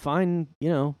 yeah, fine, you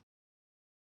know,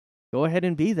 go ahead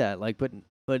and be that. Like, but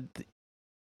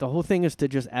the whole thing is to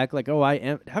just act like, oh, I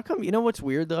am. How come, you know what's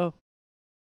weird, though?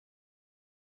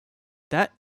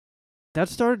 That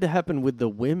started to happen with the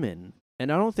women,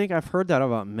 and I don't think I've heard that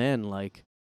about men. Like,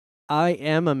 I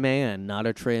am a man, not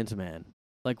a trans man.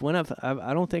 Like, when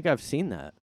I don't think I've seen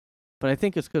that. But I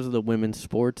think it's because of the women's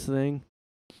sports thing.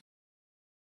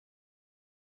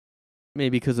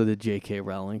 Maybe because of the J.K.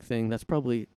 Rowling thing. That's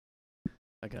probably,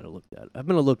 I gotta look that. I'm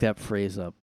gonna look that phrase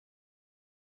up.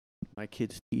 My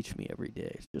kids teach me every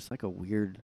day. It's just like a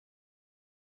weird.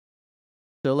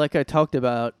 So, like I talked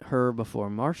about her before,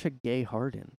 Marcia Gay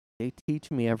Harden. They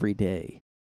teach me every day.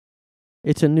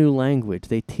 It's a new language.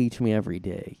 They teach me every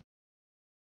day.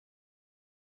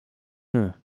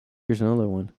 Huh. Here's another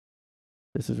one.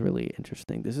 This is really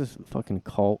interesting. This is fucking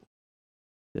cult.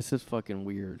 This is fucking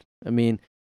weird. I mean,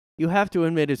 you have to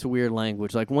admit it's a weird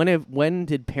language. Like, when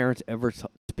did parents ever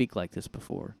speak like this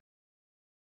before?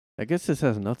 I guess this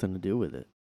has nothing to do with it,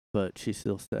 but she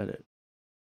still said it.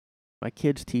 My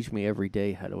kids teach me every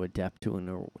day how to adapt to a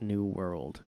new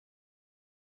world.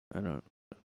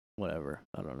 Whatever.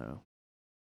 I don't know.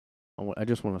 I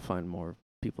just want to find more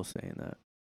people saying that.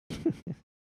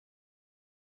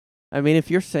 I mean,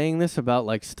 if you're saying this about,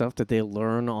 like, stuff that they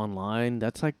learn online,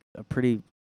 that's, like, a pretty,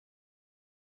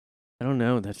 I don't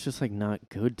know, that's just, like, not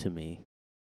good to me.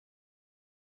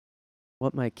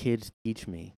 What my kids teach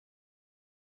me.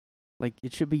 Like,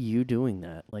 it should be you doing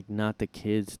that, like, not the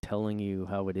kids telling you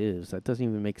how it is. That doesn't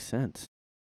even make sense.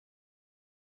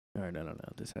 All right, I don't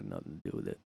know. This had nothing to do with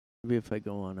it. Maybe if I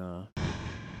go on,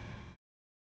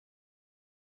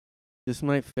 this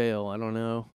might fail. I don't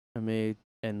know. I may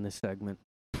end this segment.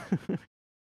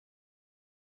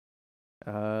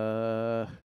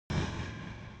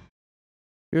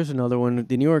 Here's another one.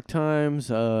 The New York Times,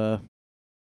 what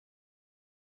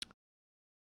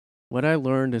I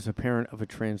learned as a parent of a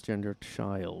transgender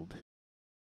child.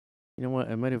 You know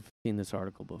what? I might have seen this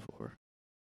article before.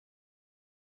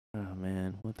 Oh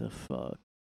man, what the fuck?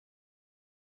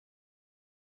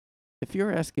 If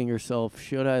you're asking yourself,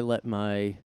 should I let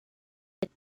my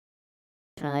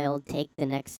child take the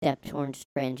next step towards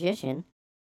transition,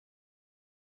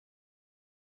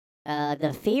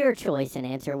 the fear choice and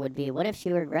answer would be, what if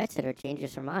she regrets it or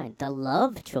changes her mind? The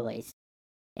love choice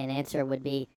and answer would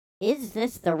be, is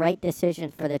this the right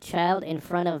decision for the child in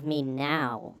front of me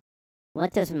now?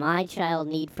 What does my child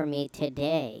need from me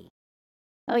today?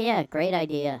 Oh yeah, great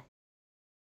idea.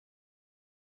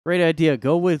 great idea,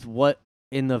 go with what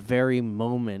in the very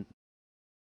moment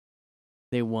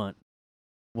they want.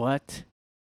 What?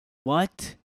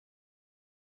 What?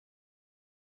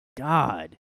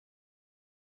 God.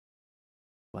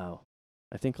 Wow.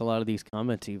 I think a lot of these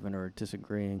comments even are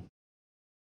disagreeing.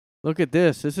 Look at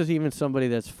this. This is even somebody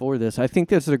that's for this. I think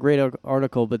this is a great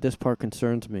article, but this part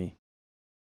concerns me.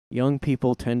 Young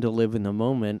people tend to live in the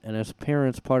moment, and as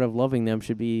parents, part of loving them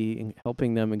should be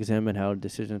helping them examine how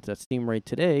decisions that seem right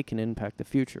today can impact the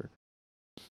future.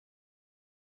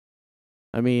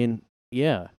 I mean,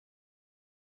 yeah.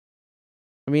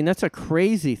 I mean, that's a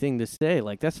crazy thing to say.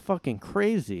 Like, that's fucking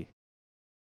crazy.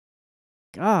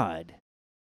 God.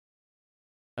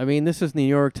 I mean, this is New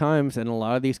York Times, and a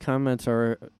lot of these comments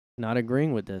are not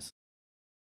agreeing with this.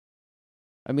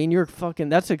 I mean, you're fucking...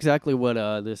 That's exactly what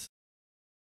this...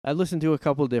 I listened to a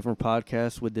couple different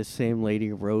podcasts with this same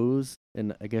lady, Rose,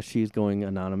 and I guess she's going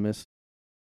anonymous.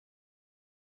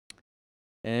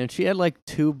 And she had like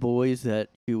 2 boys that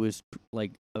she was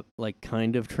like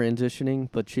kind of transitioning,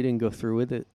 but she didn't go through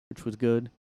with it, which was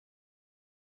good.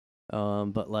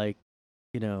 But like,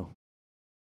 you know,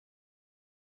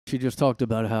 she just talked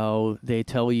about how they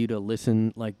tell you to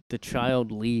listen, like the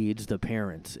child leads the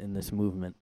parents in this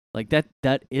movement. Like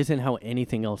that isn't how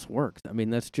anything else works. I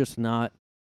mean, that's just not.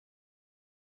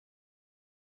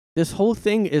 This whole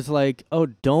thing is like, oh,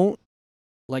 don't,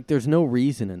 like, there's no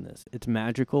reason in this. It's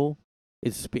magical.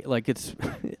 It's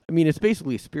I mean, it's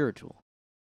basically spiritual.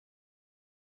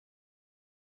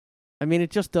 I mean,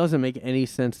 it just doesn't make any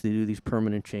sense to do these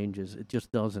permanent changes. It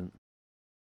just doesn't.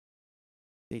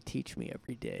 They teach me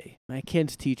every day. My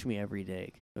kids teach me every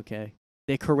day, okay?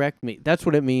 They correct me. That's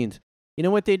what it means. You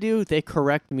know what they do? They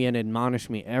correct me and admonish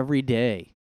me every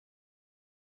day.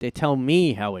 They tell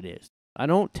me how it is. I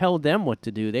don't tell them what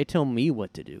to do. They tell me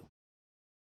what to do.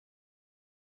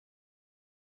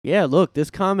 Yeah, look, this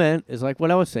comment is like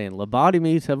what I was saying.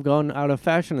 Lobotomies have gone out of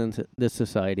fashion in this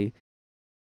society.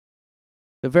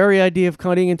 The very idea of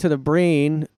cutting into the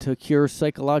brain to cure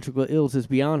psychological ills is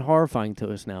beyond horrifying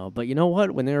to us now. But you know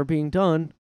what? When they were being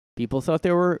done, people thought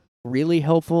they were really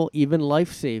helpful, even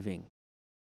life-saving.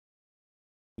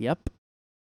 Yep.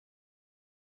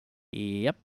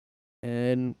 Yep.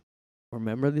 And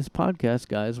remember this podcast,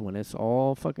 guys, when it's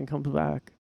all fucking comes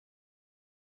back.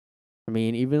 I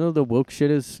mean, even though the woke shit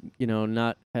is,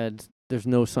 there's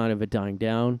no sign of it dying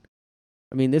down.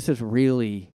 I mean, this is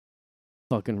really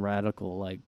fucking radical.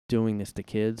 Like, doing this to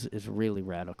kids is really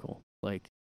radical. Like,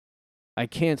 I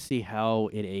can't see how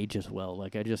it ages well.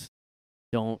 Like, I just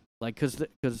don't, like,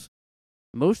 because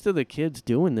most of the kids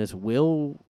doing this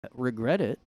will regret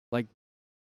it. Like,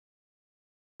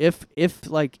 if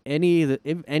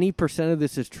any percent of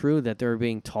this is true that they're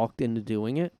being talked into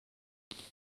doing it,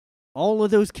 all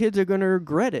of those kids are going to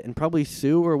regret it and probably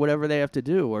sue or whatever they have to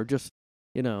do, or just,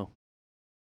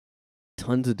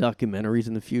 tons of documentaries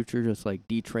in the future, just like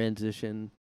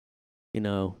detransition,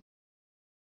 then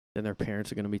their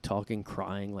parents are going to be talking,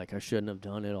 crying, like, I shouldn't have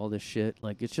done it, all this shit.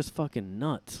 Like, it's just fucking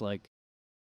nuts. Like,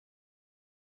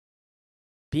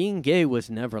 being gay was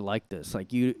never like this.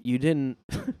 Like, you didn't,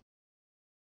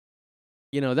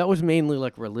 that was mainly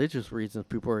like religious reasons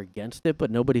people were against it, but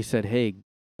nobody said, hey,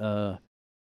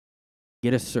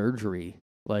 get a surgery.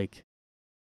 Like,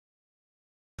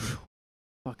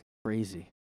 fucking crazy.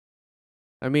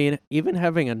 I mean, even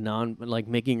having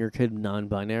making your kid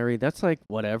non-binary, that's like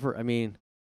whatever. I mean,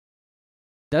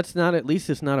 that's not, at least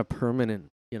it's not a permanent,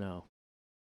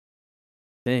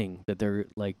 thing that they're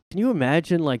like. Can you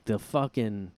imagine like the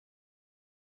fucking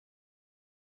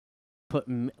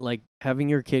having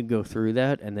your kid go through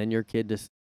that, and then your kid just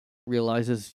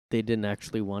realizes they didn't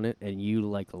actually want it, and you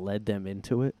like led them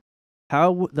into it?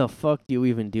 How the fuck do you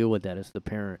even deal with that as the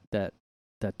parent that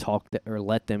talked or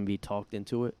let them be talked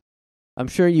into it? I'm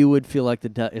sure you would feel like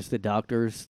it's the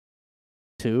doctors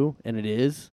too, and it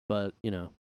is, but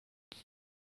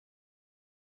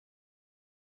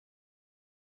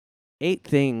 8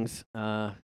 things.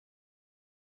 Hold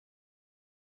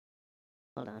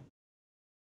on.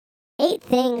 8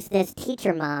 things this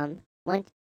teacher mom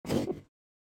wants.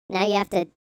 Now you have to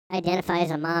identify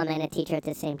as a mom and a teacher at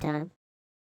the same time.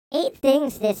 8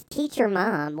 things this teacher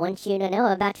mom wants you to know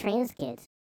about trans kids.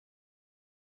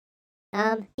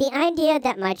 The idea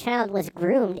that my child was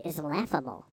groomed is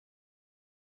laughable.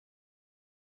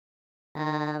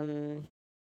 We're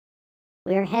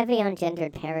heavy on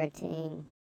gendered parenting.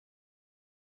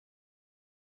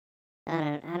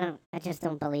 I just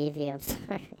don't believe you. I'm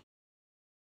sorry.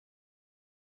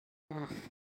 Ugh.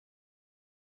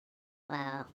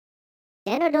 Wow.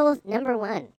 Genitals, number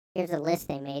 1. Here's a list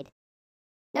they made.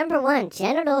 Number 1,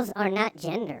 genitals are not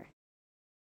gender.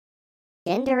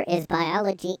 Gender is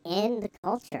biology and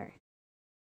culture.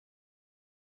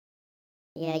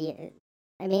 Yeah,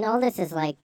 I mean, all this is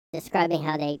like describing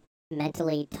how they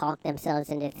mentally talk themselves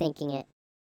into thinking it.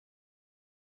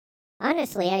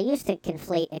 Honestly, I used to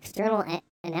conflate external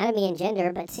anatomy and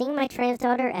gender, but seeing my trans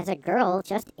daughter as a girl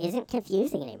just isn't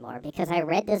confusing anymore because I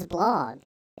read this blog,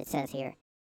 it says here.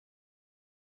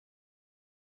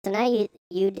 So now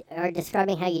you are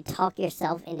describing how you talk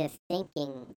yourself into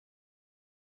thinking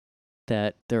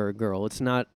that they're a girl. It's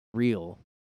not real.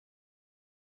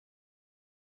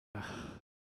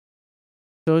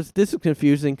 So this is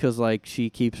confusing because like she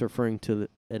keeps referring to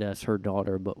it as her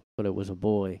daughter, but it was a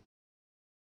boy.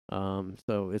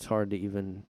 So it's hard to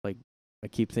even like. I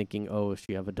keep thinking, oh, does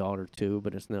she have a daughter too?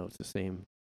 But it's the same.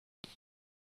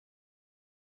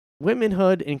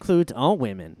 Womanhood includes all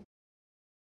women.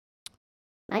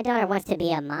 My daughter wants to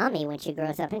be a mommy when she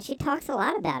grows up, and she talks a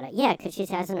lot about it. Yeah, because she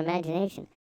has an imagination.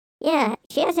 Yeah,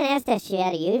 she hasn't asked if she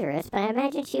had a uterus, but I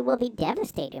imagine she will be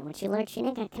devastated when she learns she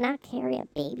cannot carry a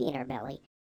baby in her belly.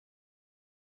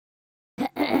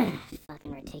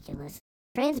 Fucking ridiculous.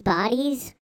 Trans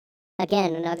bodies,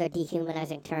 again, another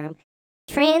dehumanizing term.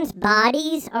 Trans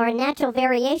bodies are a natural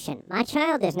variation. My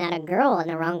child is not a girl in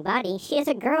the wrong body. She is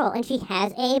a girl, and she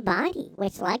has a body,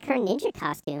 which, like her ninja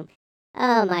costume.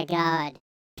 Oh my god.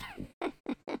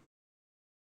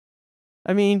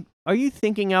 I mean, are you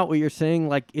thinking out what you're saying?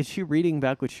 Like, is she reading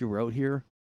back what she wrote here?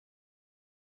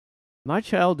 My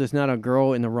child is not a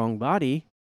girl in the wrong body.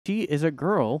 She is a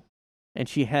girl, and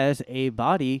she has a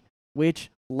body which,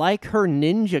 like her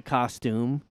ninja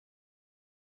costume,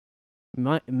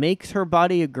 makes her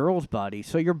body a girl's body.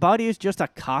 So your body is just a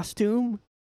costume?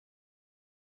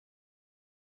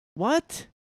 What?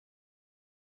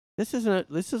 This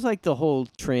is like the whole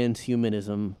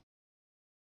transhumanism.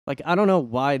 Like, I don't know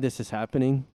why this is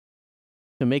happening.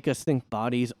 To make us think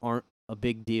bodies aren't a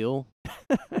big deal.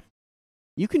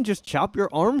 You can just chop your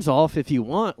arms off if you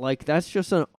want. Like, that's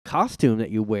just a costume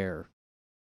that you wear.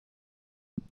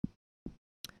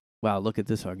 Wow, look at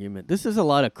this argument. This is a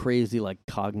lot of crazy, like,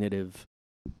 cognitive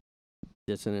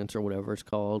dissonance or whatever it's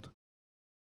called.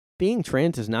 Being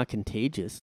trans is not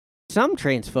contagious. Some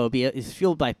transphobia is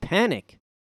fueled by panic.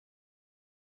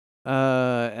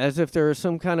 As if there is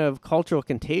some kind of cultural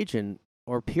contagion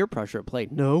or peer pressure at play.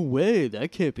 No way,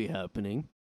 that can't be happening.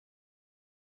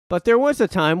 But there was a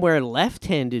time where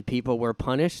left-handed people were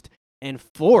punished and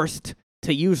forced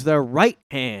to use their right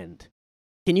hand.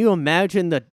 Can you imagine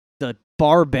the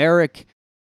barbaric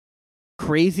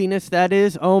craziness that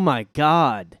is? Oh my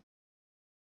god.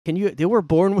 They were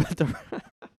born with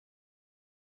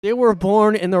they were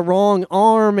born in the wrong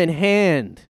arm and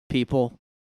hand, people.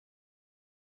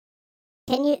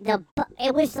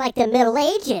 It was like the Middle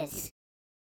Ages.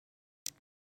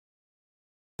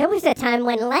 There was a time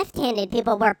when left-handed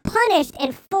people were punished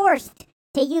and forced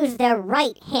to use their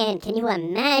right hand. Can you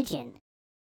imagine?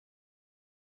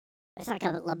 It's like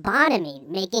a lobotomy,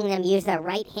 making them use their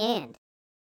right hand.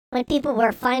 When people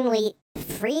were finally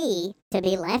free to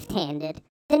be left-handed,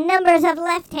 the numbers of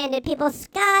left-handed people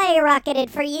skyrocketed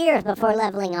for years before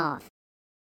leveling off.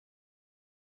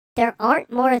 There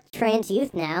aren't more trans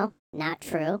youth now. Not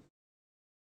true.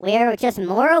 We're just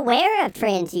more aware of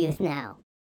trans youth now.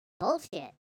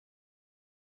 Bullshit.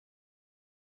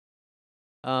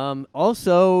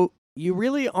 Also, you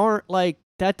really aren't like,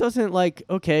 that doesn't like,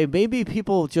 okay, maybe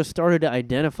people just started to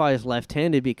identify as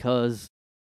left-handed because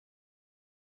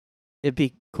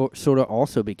it sort of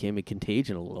also became a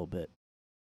contagion a little bit.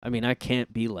 I mean, I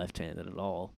can't be left-handed at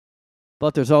all.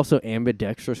 But there's also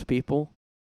ambidextrous people.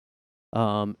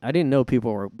 I didn't know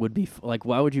people would be, like,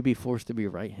 why would you be forced to be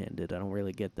right-handed? I don't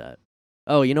really get that.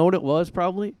 Oh, you know what it was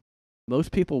probably?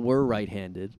 Most people were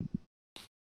right-handed.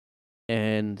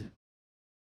 And,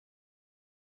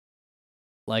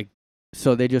 like,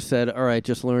 so they just said, all right,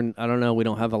 just learn, I don't know, we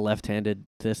don't have a left-handed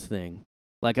this thing.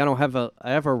 Like, I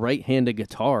have a right-handed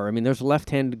guitar. I mean, there's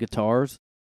left-handed guitars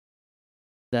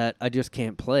that I just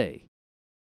can't play.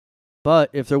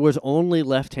 But if there was only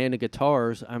left-handed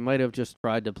guitars, I might have just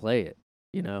tried to play it,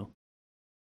 you know?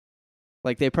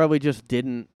 Like, they probably just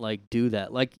didn't, like, do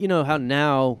that. Like, you know how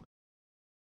now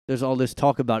there's all this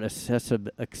talk about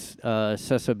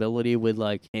accessibility with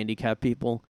like handicapped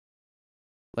people.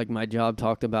 Like my job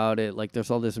talked about it. Like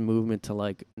there's all this movement to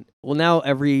like, well, now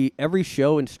every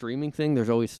show and streaming thing, there's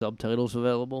always subtitles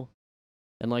available.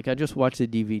 And like I just watched the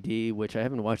DVD, which I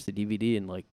haven't watched the DVD in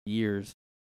like years.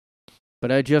 But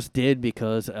I just did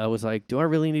because I was like, do I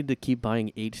really need to keep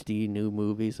buying HD new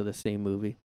movies of the same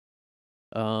movie?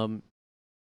 And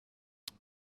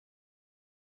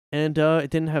it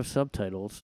didn't have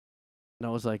subtitles. And I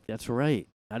was like, that's right.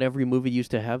 Not every movie used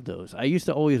to have those. I used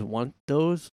to always want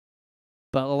those,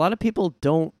 but a lot of people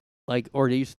don't like, or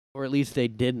at least they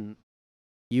didn't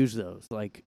use those.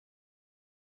 Like,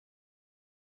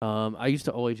 I used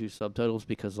to always use subtitles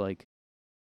because like,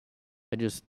 I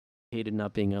just hated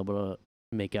not being able to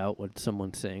make out what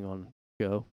someone's saying on the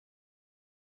show.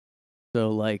 So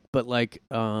like, but like,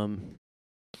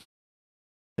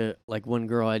 like one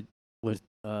girl I was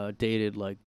dated,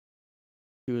 like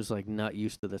she was like not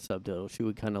used to the subtitles. She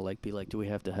would kind of like be like, "Do we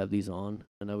have to have these on?"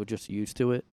 And I would just used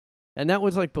to it. And that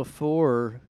was like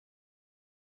before.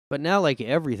 But now like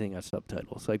everything has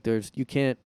subtitles. Like you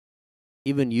can't,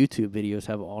 even YouTube videos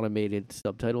have automated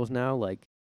subtitles now, like,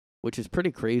 which is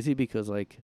pretty crazy because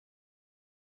like,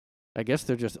 I guess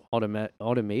they're just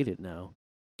automated now.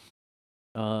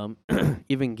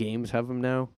 Even games have them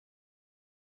now.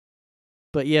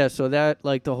 But yeah, so that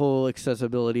like the whole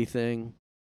accessibility thing.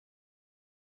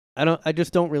 I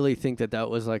just don't really think that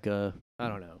was like I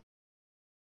don't know.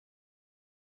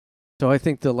 So I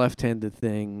think the left-handed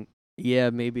thing, yeah,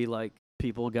 maybe like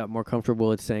people got more comfortable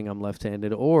with saying I'm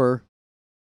left-handed, or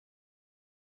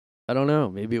I don't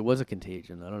know, maybe it was a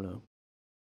contagion. I don't know.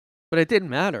 But it didn't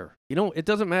matter. It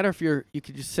doesn't matter if you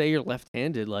could just say you're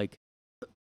left-handed. Like,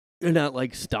 you're not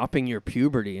like stopping your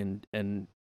puberty and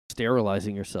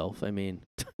sterilizing yourself. I mean,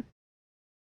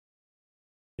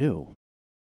 ew.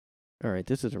 All right,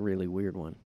 this is a really weird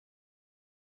one.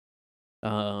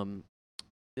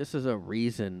 This is a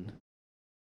reason.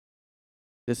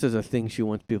 This is a thing she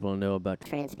wants people to know about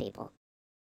trans people.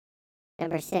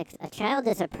 Number 6, a child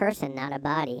is a person, not a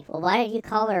body. Well, why did you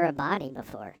call her a body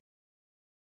before?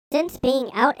 Since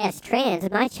being out as trans,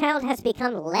 my child has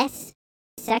become less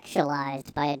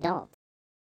sexualized by adults.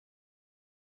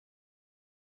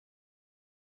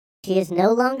 She is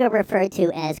no longer referred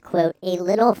to as, quote, a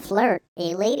little flirt,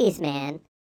 a ladies' man.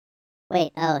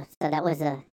 Wait, oh, so that was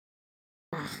so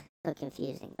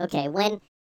confusing. Okay,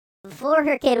 before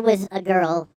her kid was a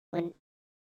girl, when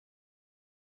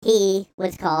he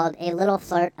was called a little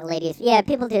flirt, a ladies', yeah,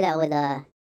 people do that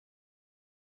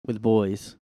with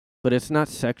boys. But it's not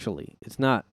sexually. It's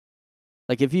not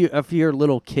like if you're a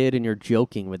little kid and you're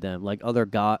joking with them, like other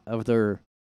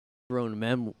grown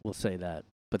men will say that,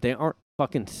 but they aren't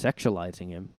fucking sexualizing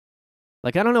him.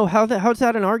 Like I don't know how's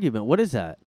that an argument? What is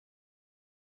that?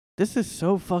 This is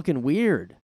so fucking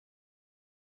weird.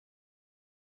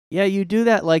 Yeah, you do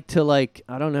that like to like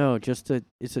I don't know,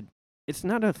 it's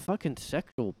not a fucking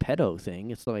sexual pedo thing.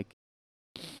 It's like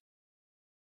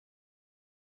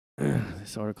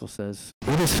this article says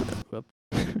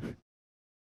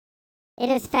It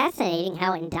is fascinating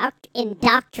how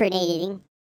indoctrinating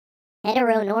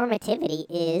heteronormativity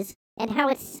is and how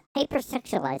it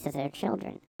hypersexualizes our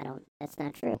children. That's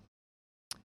not true.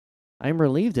 I'm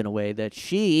relieved in a way that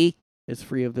she is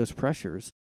free of those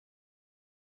pressures.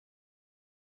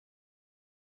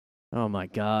 Oh my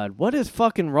God, what is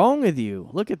fucking wrong with you?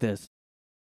 Look at this.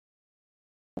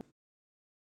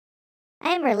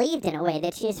 I am relieved in a way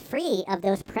that she is free of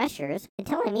those pressures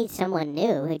until I meet someone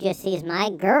new who just sees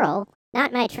my girl,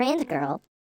 not my trans girl,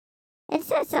 and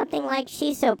says something like,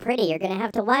 she's so pretty, you're gonna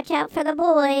have to watch out for the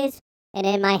boys. And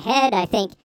in my head, I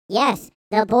think, yes,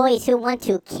 the boys who want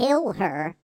to kill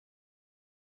her.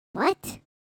 What?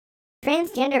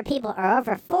 Transgender people are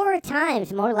over 4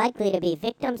 times more likely to be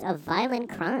victims of violent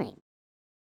crime.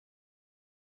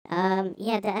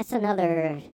 Yeah, that's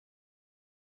another...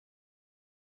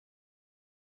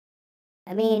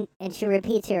 I mean, and she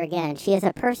repeats here again, she is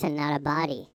a person, not a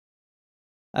body.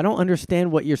 I don't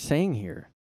understand what you're saying here.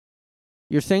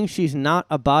 You're saying she's not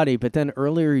a body, but then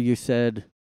earlier you said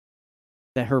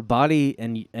that her body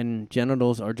and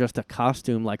genitals are just a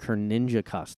costume like her ninja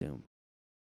costume.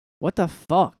 What the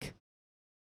fuck?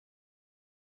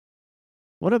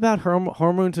 What about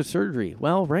hormones or surgery?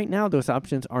 Well, right now those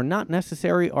options are not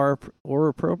necessary or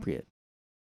appropriate.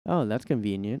 Oh, that's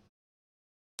convenient.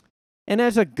 And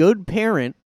as a good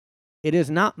parent, it is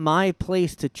not my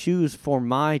place to choose for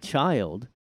my child,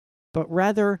 but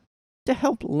rather to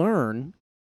help learn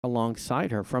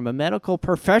alongside her from a medical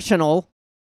professional.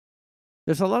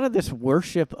 There's a lot of this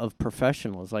worship of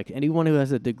professionals, like anyone who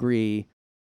has a degree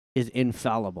is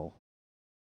infallible.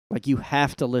 Like, you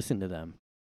have to listen to them.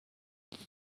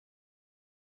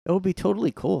 It would be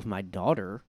totally cool if my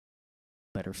daughter,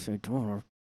 better say daughter,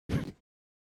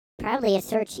 Probably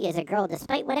asserts she is a girl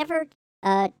despite whatever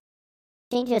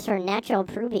changes her natural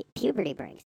puberty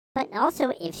brings. But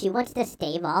also, if she wants to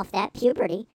stave off that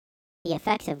puberty, the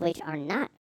effects of which are not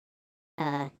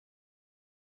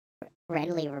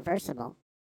readily reversible,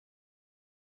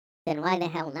 then why the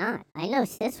hell not? I know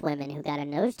cis women who got a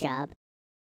nose job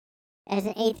as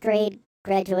an 8th grade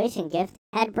graduation gift,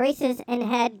 had braces, and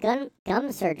had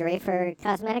gum surgery for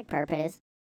cosmetic purposes.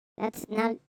 That's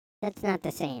not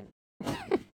the same.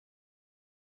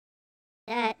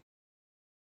 That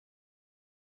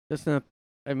that's not,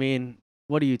 I mean,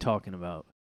 what are you talking about?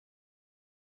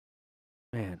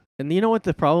 Man. And you know what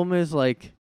the problem is?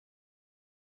 Like,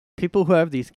 people who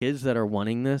have these kids that are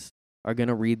wanting this are going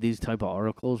to read these type of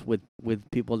articles with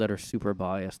people that are super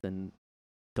biased and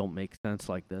don't make sense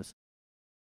like this.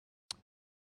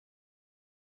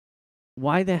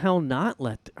 Why the hell not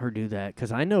let her do that?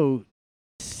 Because I know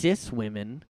cis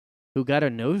women who got a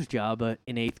nose job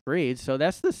in 8th grade, so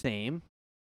that's the same.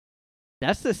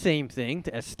 That's the same thing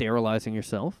as sterilizing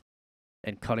yourself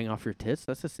and cutting off your tits.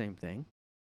 That's the same thing.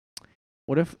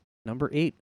 What if, number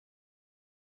 8,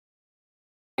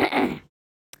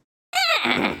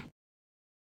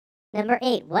 Number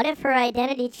 8, what if her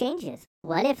identity changes?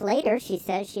 What if later she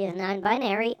says she is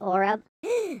non-binary or a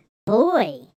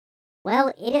boy?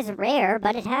 Well, it is rare,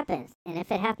 but it happens. And if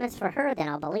it happens for her, then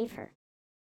I'll believe her.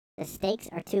 The stakes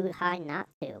are too high not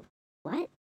to. What?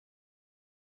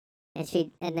 And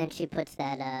then she puts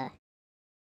that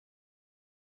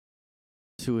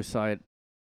suicide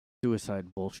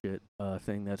bullshit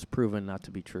thing that's proven not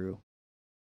to be true.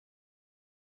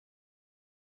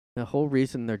 The whole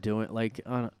reason they're doing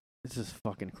this is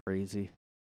fucking crazy.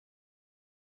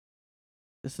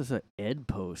 This is an ed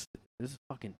post. This is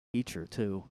a fucking teacher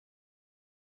too.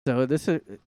 So this is,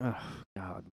 oh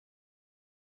god.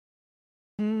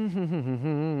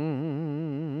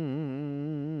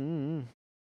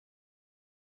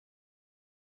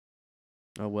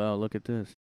 Oh well, look at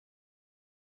this.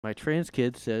 My trans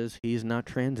kid says he's not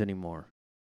trans anymore.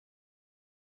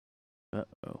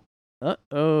 Uh-oh.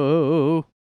 Uh-oh.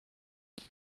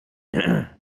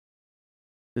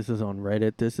 This is on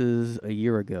Reddit. This is a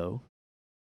year ago.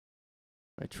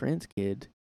 My trans kid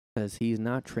says he's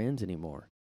not trans anymore.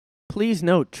 Please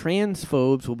note,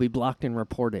 transphobes will be blocked and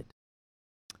reported.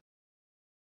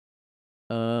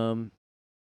 My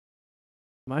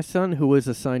son, who was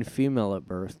assigned female at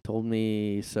birth, told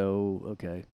me so.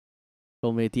 Okay.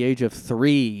 Told me at the age of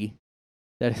 3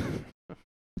 that.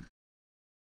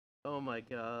 Oh my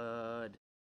god.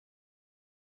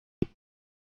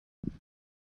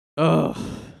 Ugh.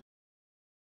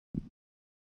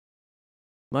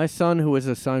 My son, who was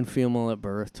assigned female at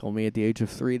birth, told me at the age of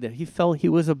 3 that he felt he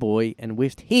was a boy and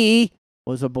wished he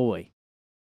was a boy.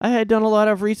 I had done a lot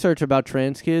of research about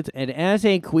trans kids, and as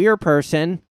a queer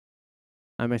person,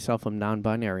 I myself am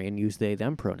non-binary and use they,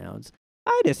 them pronouns.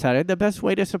 I decided the best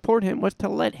way to support him was to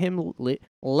let him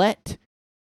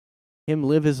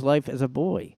live his life as a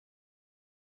boy.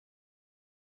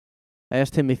 I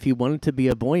asked him if he wanted to be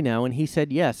a boy now, and he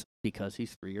said yes, because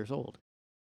he's 3 years old.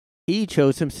 He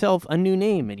chose himself a new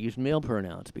name and used male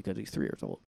pronouns because he's 3 years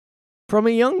old. From a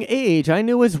young age, I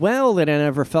knew as well that I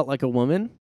never felt like a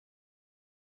woman.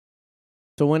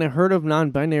 So when I heard of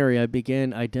non-binary, I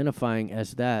began identifying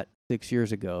as that 6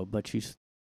 years ago, but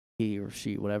he or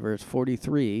she, whatever, is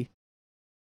 43.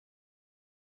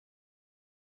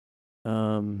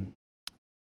 I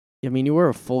mean, you were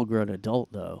a full-grown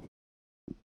adult, though.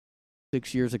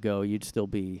 6 years ago, you'd still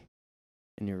be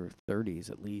in your 30s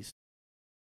at least.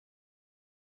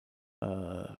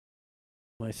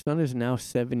 My son is now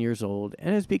 7 years old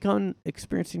and has begun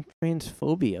experiencing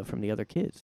transphobia from the other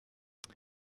kids.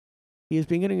 He is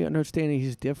beginning to understand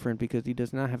he's different because he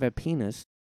does not have a penis.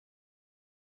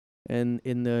 And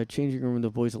in the changing room, the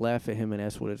boys laugh at him and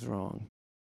ask what is wrong.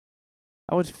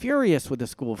 I was furious with the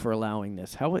school for allowing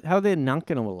this. How are they not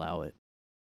going to allow it?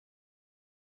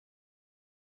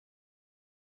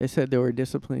 They said they were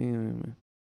disciplining.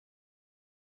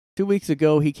 2 weeks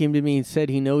ago, he came to me and said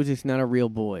he knows he's not a real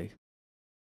boy.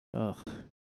 Ugh.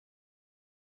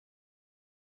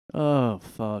 Oh,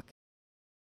 fuck.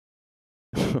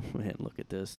 Man, look at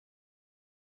this.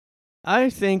 I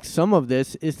think some of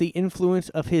this is the influence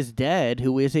of his dad,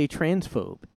 who is a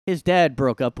transphobe. His dad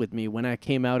broke up with me when I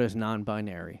came out as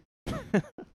non-binary.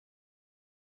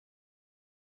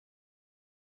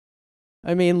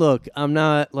 I mean, look, I'm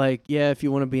not like, yeah, if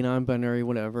you want to be non-binary,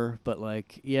 whatever. But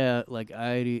like, yeah, like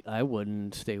I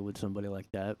wouldn't stay with somebody like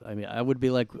that. I mean, I would be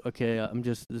like, okay,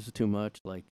 this is too much.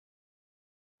 Like,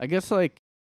 I guess, like,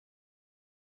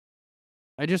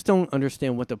 I just don't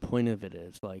understand what the point of it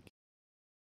is. Like,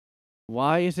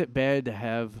 why is it bad to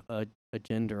have a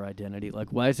gender identity? Like,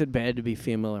 why is it bad to be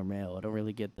female or male? I don't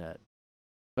really get that.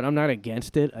 But I'm not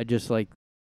against it. I just, like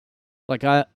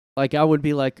I would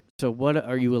be like, so what,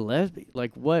 are you a lesbian?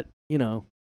 Like, what, you know?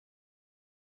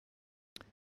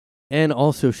 And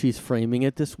also, she's framing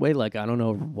it this way. Like, I don't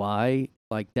know why.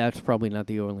 Like, that's probably not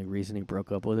the only reason he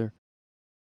broke up with her.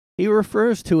 He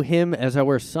refers to him as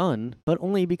our son, but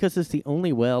only because it's the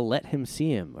only way I'll let him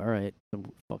see him. All right,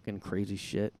 some fucking crazy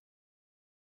shit.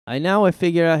 I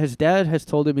figured out his dad has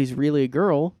told him he's really a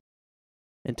girl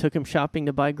and took him shopping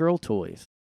to buy girl toys.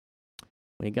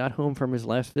 When he got home from his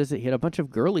last visit, he had a bunch of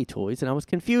girly toys, and I was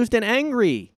confused and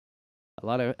angry. A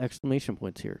lot of exclamation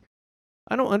points here.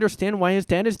 I don't understand why his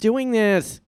dad is doing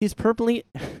this. He's purposely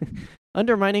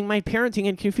undermining my parenting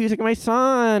and confusing my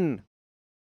son.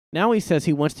 Now he says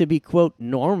he wants to be, quote,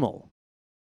 normal.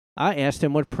 I asked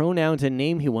him what pronouns and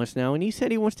name he wants now, and he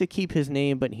said he wants to keep his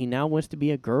name, but he now wants to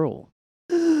be a girl.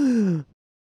 Should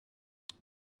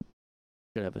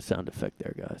have a sound effect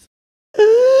there, guys.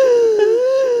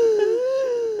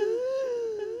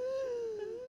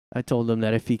 I told him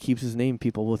that if he keeps his name,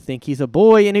 people will think he's a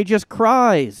boy, and he just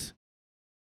cries.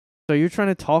 So you're trying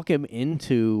to talk him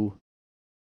into...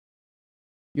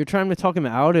 You're trying to talk him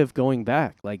out of going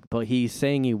back, like, but he's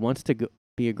saying he wants to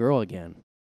be a girl again.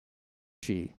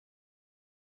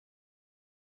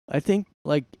 I think,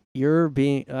 like, you're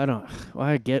being, well,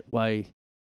 I get why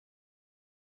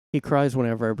he cries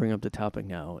whenever I bring up the topic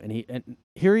now, and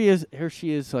here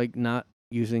she is, like, not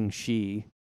using she.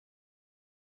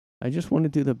 I just want to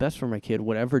do the best for my kid,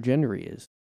 whatever gender he is.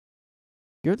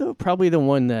 You're probably the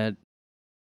one that,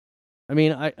 I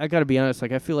mean, I gotta be honest,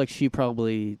 like, I feel like she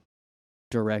probably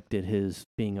directed his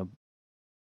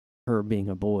her being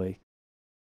a boy.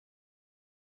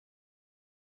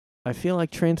 I feel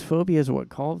like transphobia is what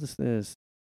caused this.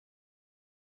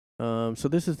 So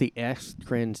this is the Ask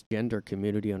Transgender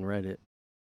community on Reddit.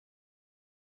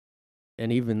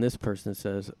 And even this person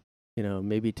says, you know,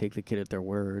 maybe take the kid at their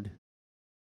word.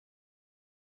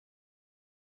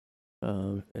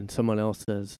 And someone else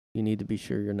says, you need to be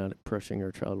sure you're not pushing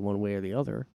your child one way or the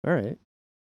other. All right.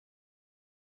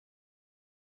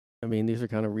 I mean, these are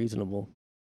kind of reasonable.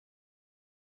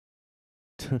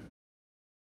 Some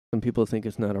people think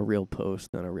it's not a real post,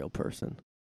 not a real person.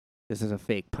 This is a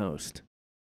fake post.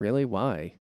 Really?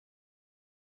 Why?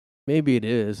 Maybe it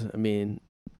is. I mean,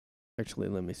 actually,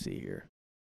 let me see here.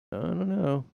 I don't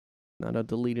know. Not a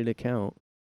deleted account.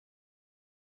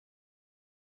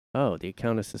 Oh, the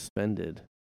account is suspended.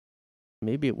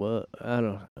 Maybe it was. I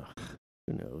don't know.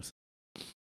 Who knows?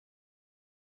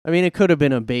 I mean, it could have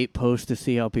been a bait post to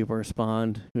see how people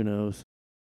respond. Who knows?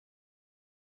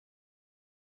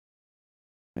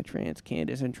 My trans kid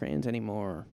isn't trans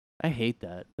anymore. I hate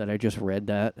that I just read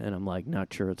that and I'm like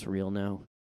not sure it's real now.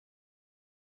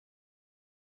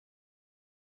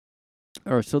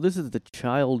 Alright, so this is the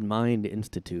Child Mind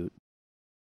Institute.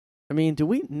 I mean,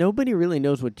 nobody really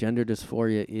knows what gender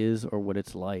dysphoria is or what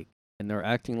it's like. And they're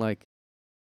acting like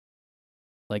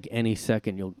any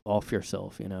second you'll off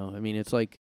yourself, you know? I mean, it's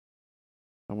like,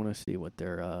 I want to see what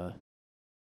their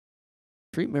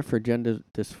treatment for gender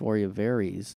dysphoria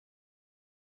varies.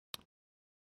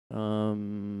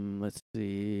 Let's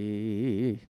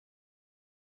see.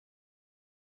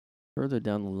 Further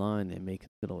down the line, they make it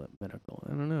middle at medical. I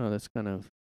don't know. That's kind of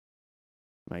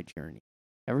my journey.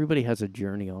 Everybody has a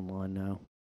journey online now.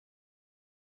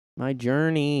 My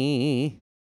journey.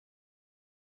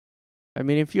 I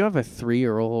mean, if you have a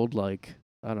 3-year-old, like,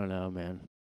 I don't know, man.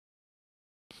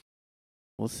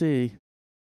 We'll see.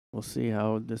 We'll see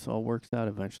how this all works out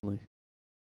eventually.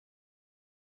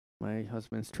 My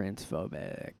husband's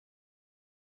transphobic.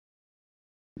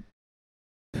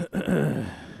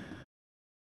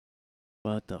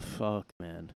 What the fuck,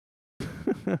 man?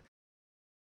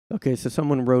 Okay, so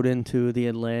someone wrote into The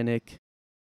Atlantic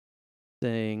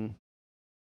saying,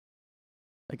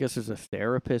 I guess there's a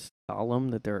therapist column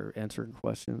that they're answering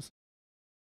questions.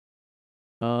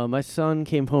 My son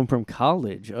came home from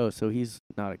college. Oh, so he's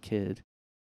not a kid.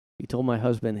 He told my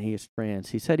husband he is trans.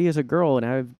 He said he is a girl, and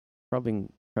I've probably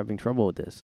having trouble with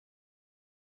this.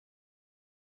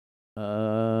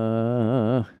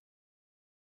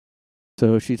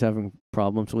 So she's having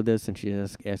problems with this, and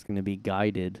she's asking to be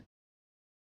guided.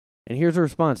 And here's her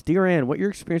response. Dear Anne, what you're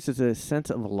experiencing is a sense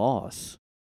of loss.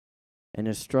 And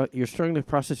you're struggling to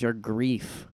process your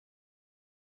grief.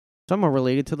 Somewhat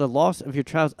related to the loss of your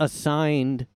child's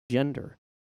assigned gender.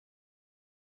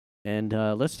 And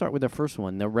let's start with the first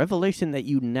one. The revelation that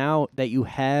you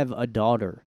have a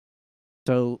daughter.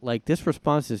 So, like, this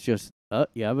response is just,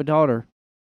 you have a daughter.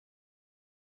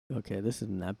 Okay, this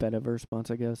isn't that bad of a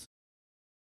response, I guess.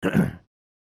 All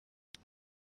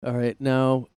right,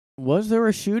 now, was there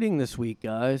a shooting this week,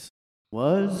 guys?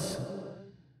 Was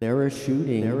there a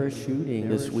shooting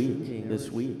this week?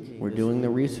 We're doing the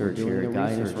research here at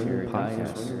Guidance Swinging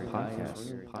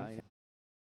Podcast.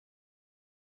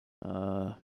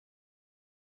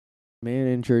 Man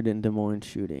injured in Des Moines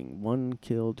shooting. 1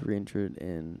 killed, 3 injured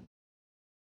in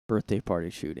birthday party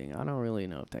shooting. I don't really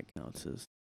know if that counts as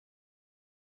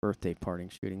birthday party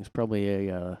shooting. It's probably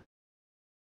a,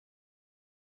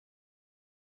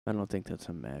 I don't think that's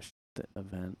a mesh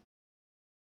event.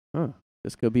 Huh.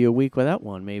 This could be a week without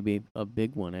one. Maybe a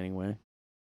big one anyway.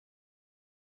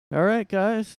 All right,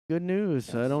 guys. Good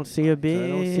news. I don't see a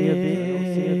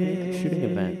big shooting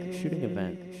event.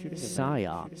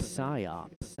 Psyop.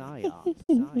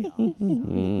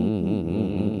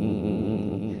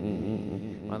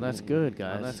 Well, that's good,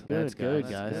 guys. That's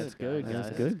good,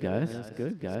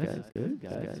 guys.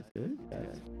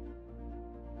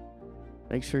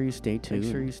 Make sure you stay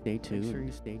tuned.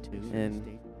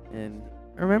 And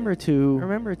remember to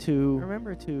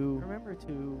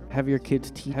have your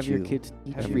kids teach you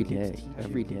every day,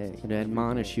 and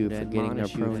admonish you for getting their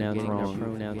pronouns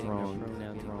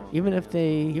wrong. Even if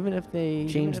they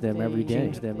change them every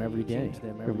day.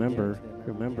 Remember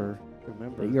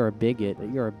that you're a bigot.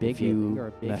 If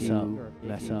you mess up.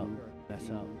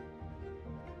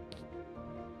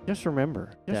 Just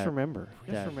remember that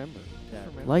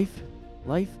life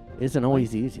isn't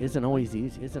always easy.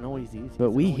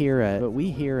 But we here at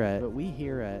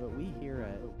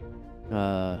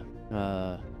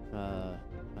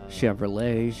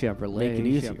Chevrolet, make it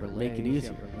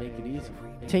easier.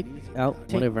 Take out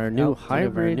one of our new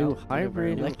hybrid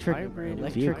electric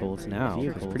vehicles now.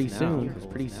 Because pretty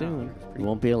soon, we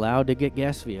won't be allowed to get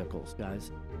gas vehicles, guys.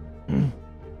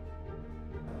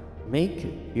 Make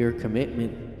your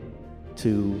commitment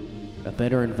to a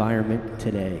better environment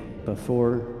today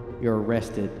before you're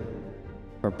arrested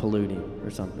for polluting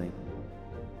or something.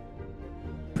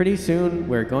 Pretty soon,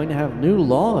 we're going to have new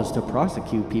laws to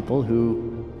prosecute people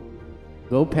who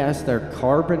go past their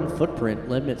carbon footprint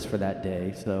limits for that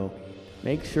day. So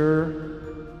make sure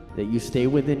that you stay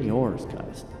within yours,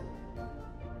 guys.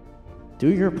 Do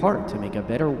your part to make a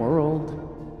better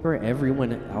world for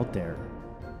everyone out there.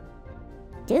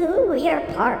 Do your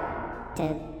part.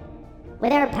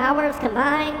 With our powers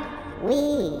combined,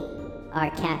 we are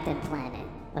Captain Planet,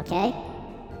 okay?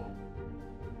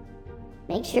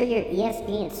 Make sure your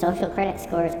ESP and social credit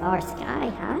scores are sky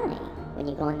high when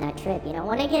you go on that trip. You don't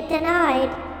want to get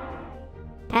denied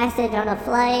passage on a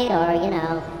flight or,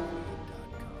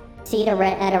 seat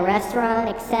at a restaurant,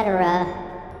 etc.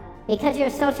 because your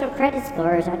social credit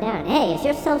scores are down. Hey, is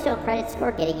your social credit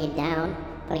score getting you down,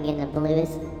 putting you in the blues?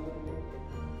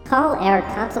 Call our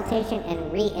consultation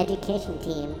and re-education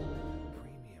team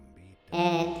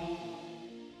and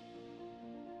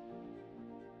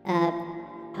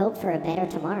hope for a better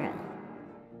tomorrow.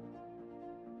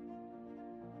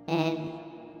 And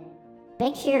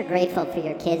make sure you're grateful for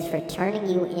your kids for turning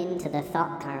you into the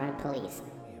thought car on police.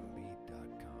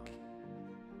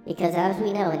 Because as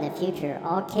we know, in the future,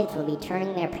 all kids will be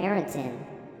turning their parents in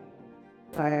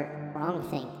for wrong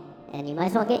thing. And you might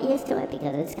as well get used to it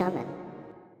because it's coming.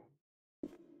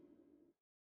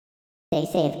 Stay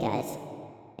safe, guys,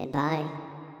 and buy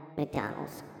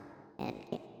McDonald's and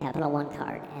Capital One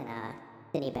card and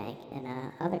Citibank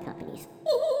and other companies.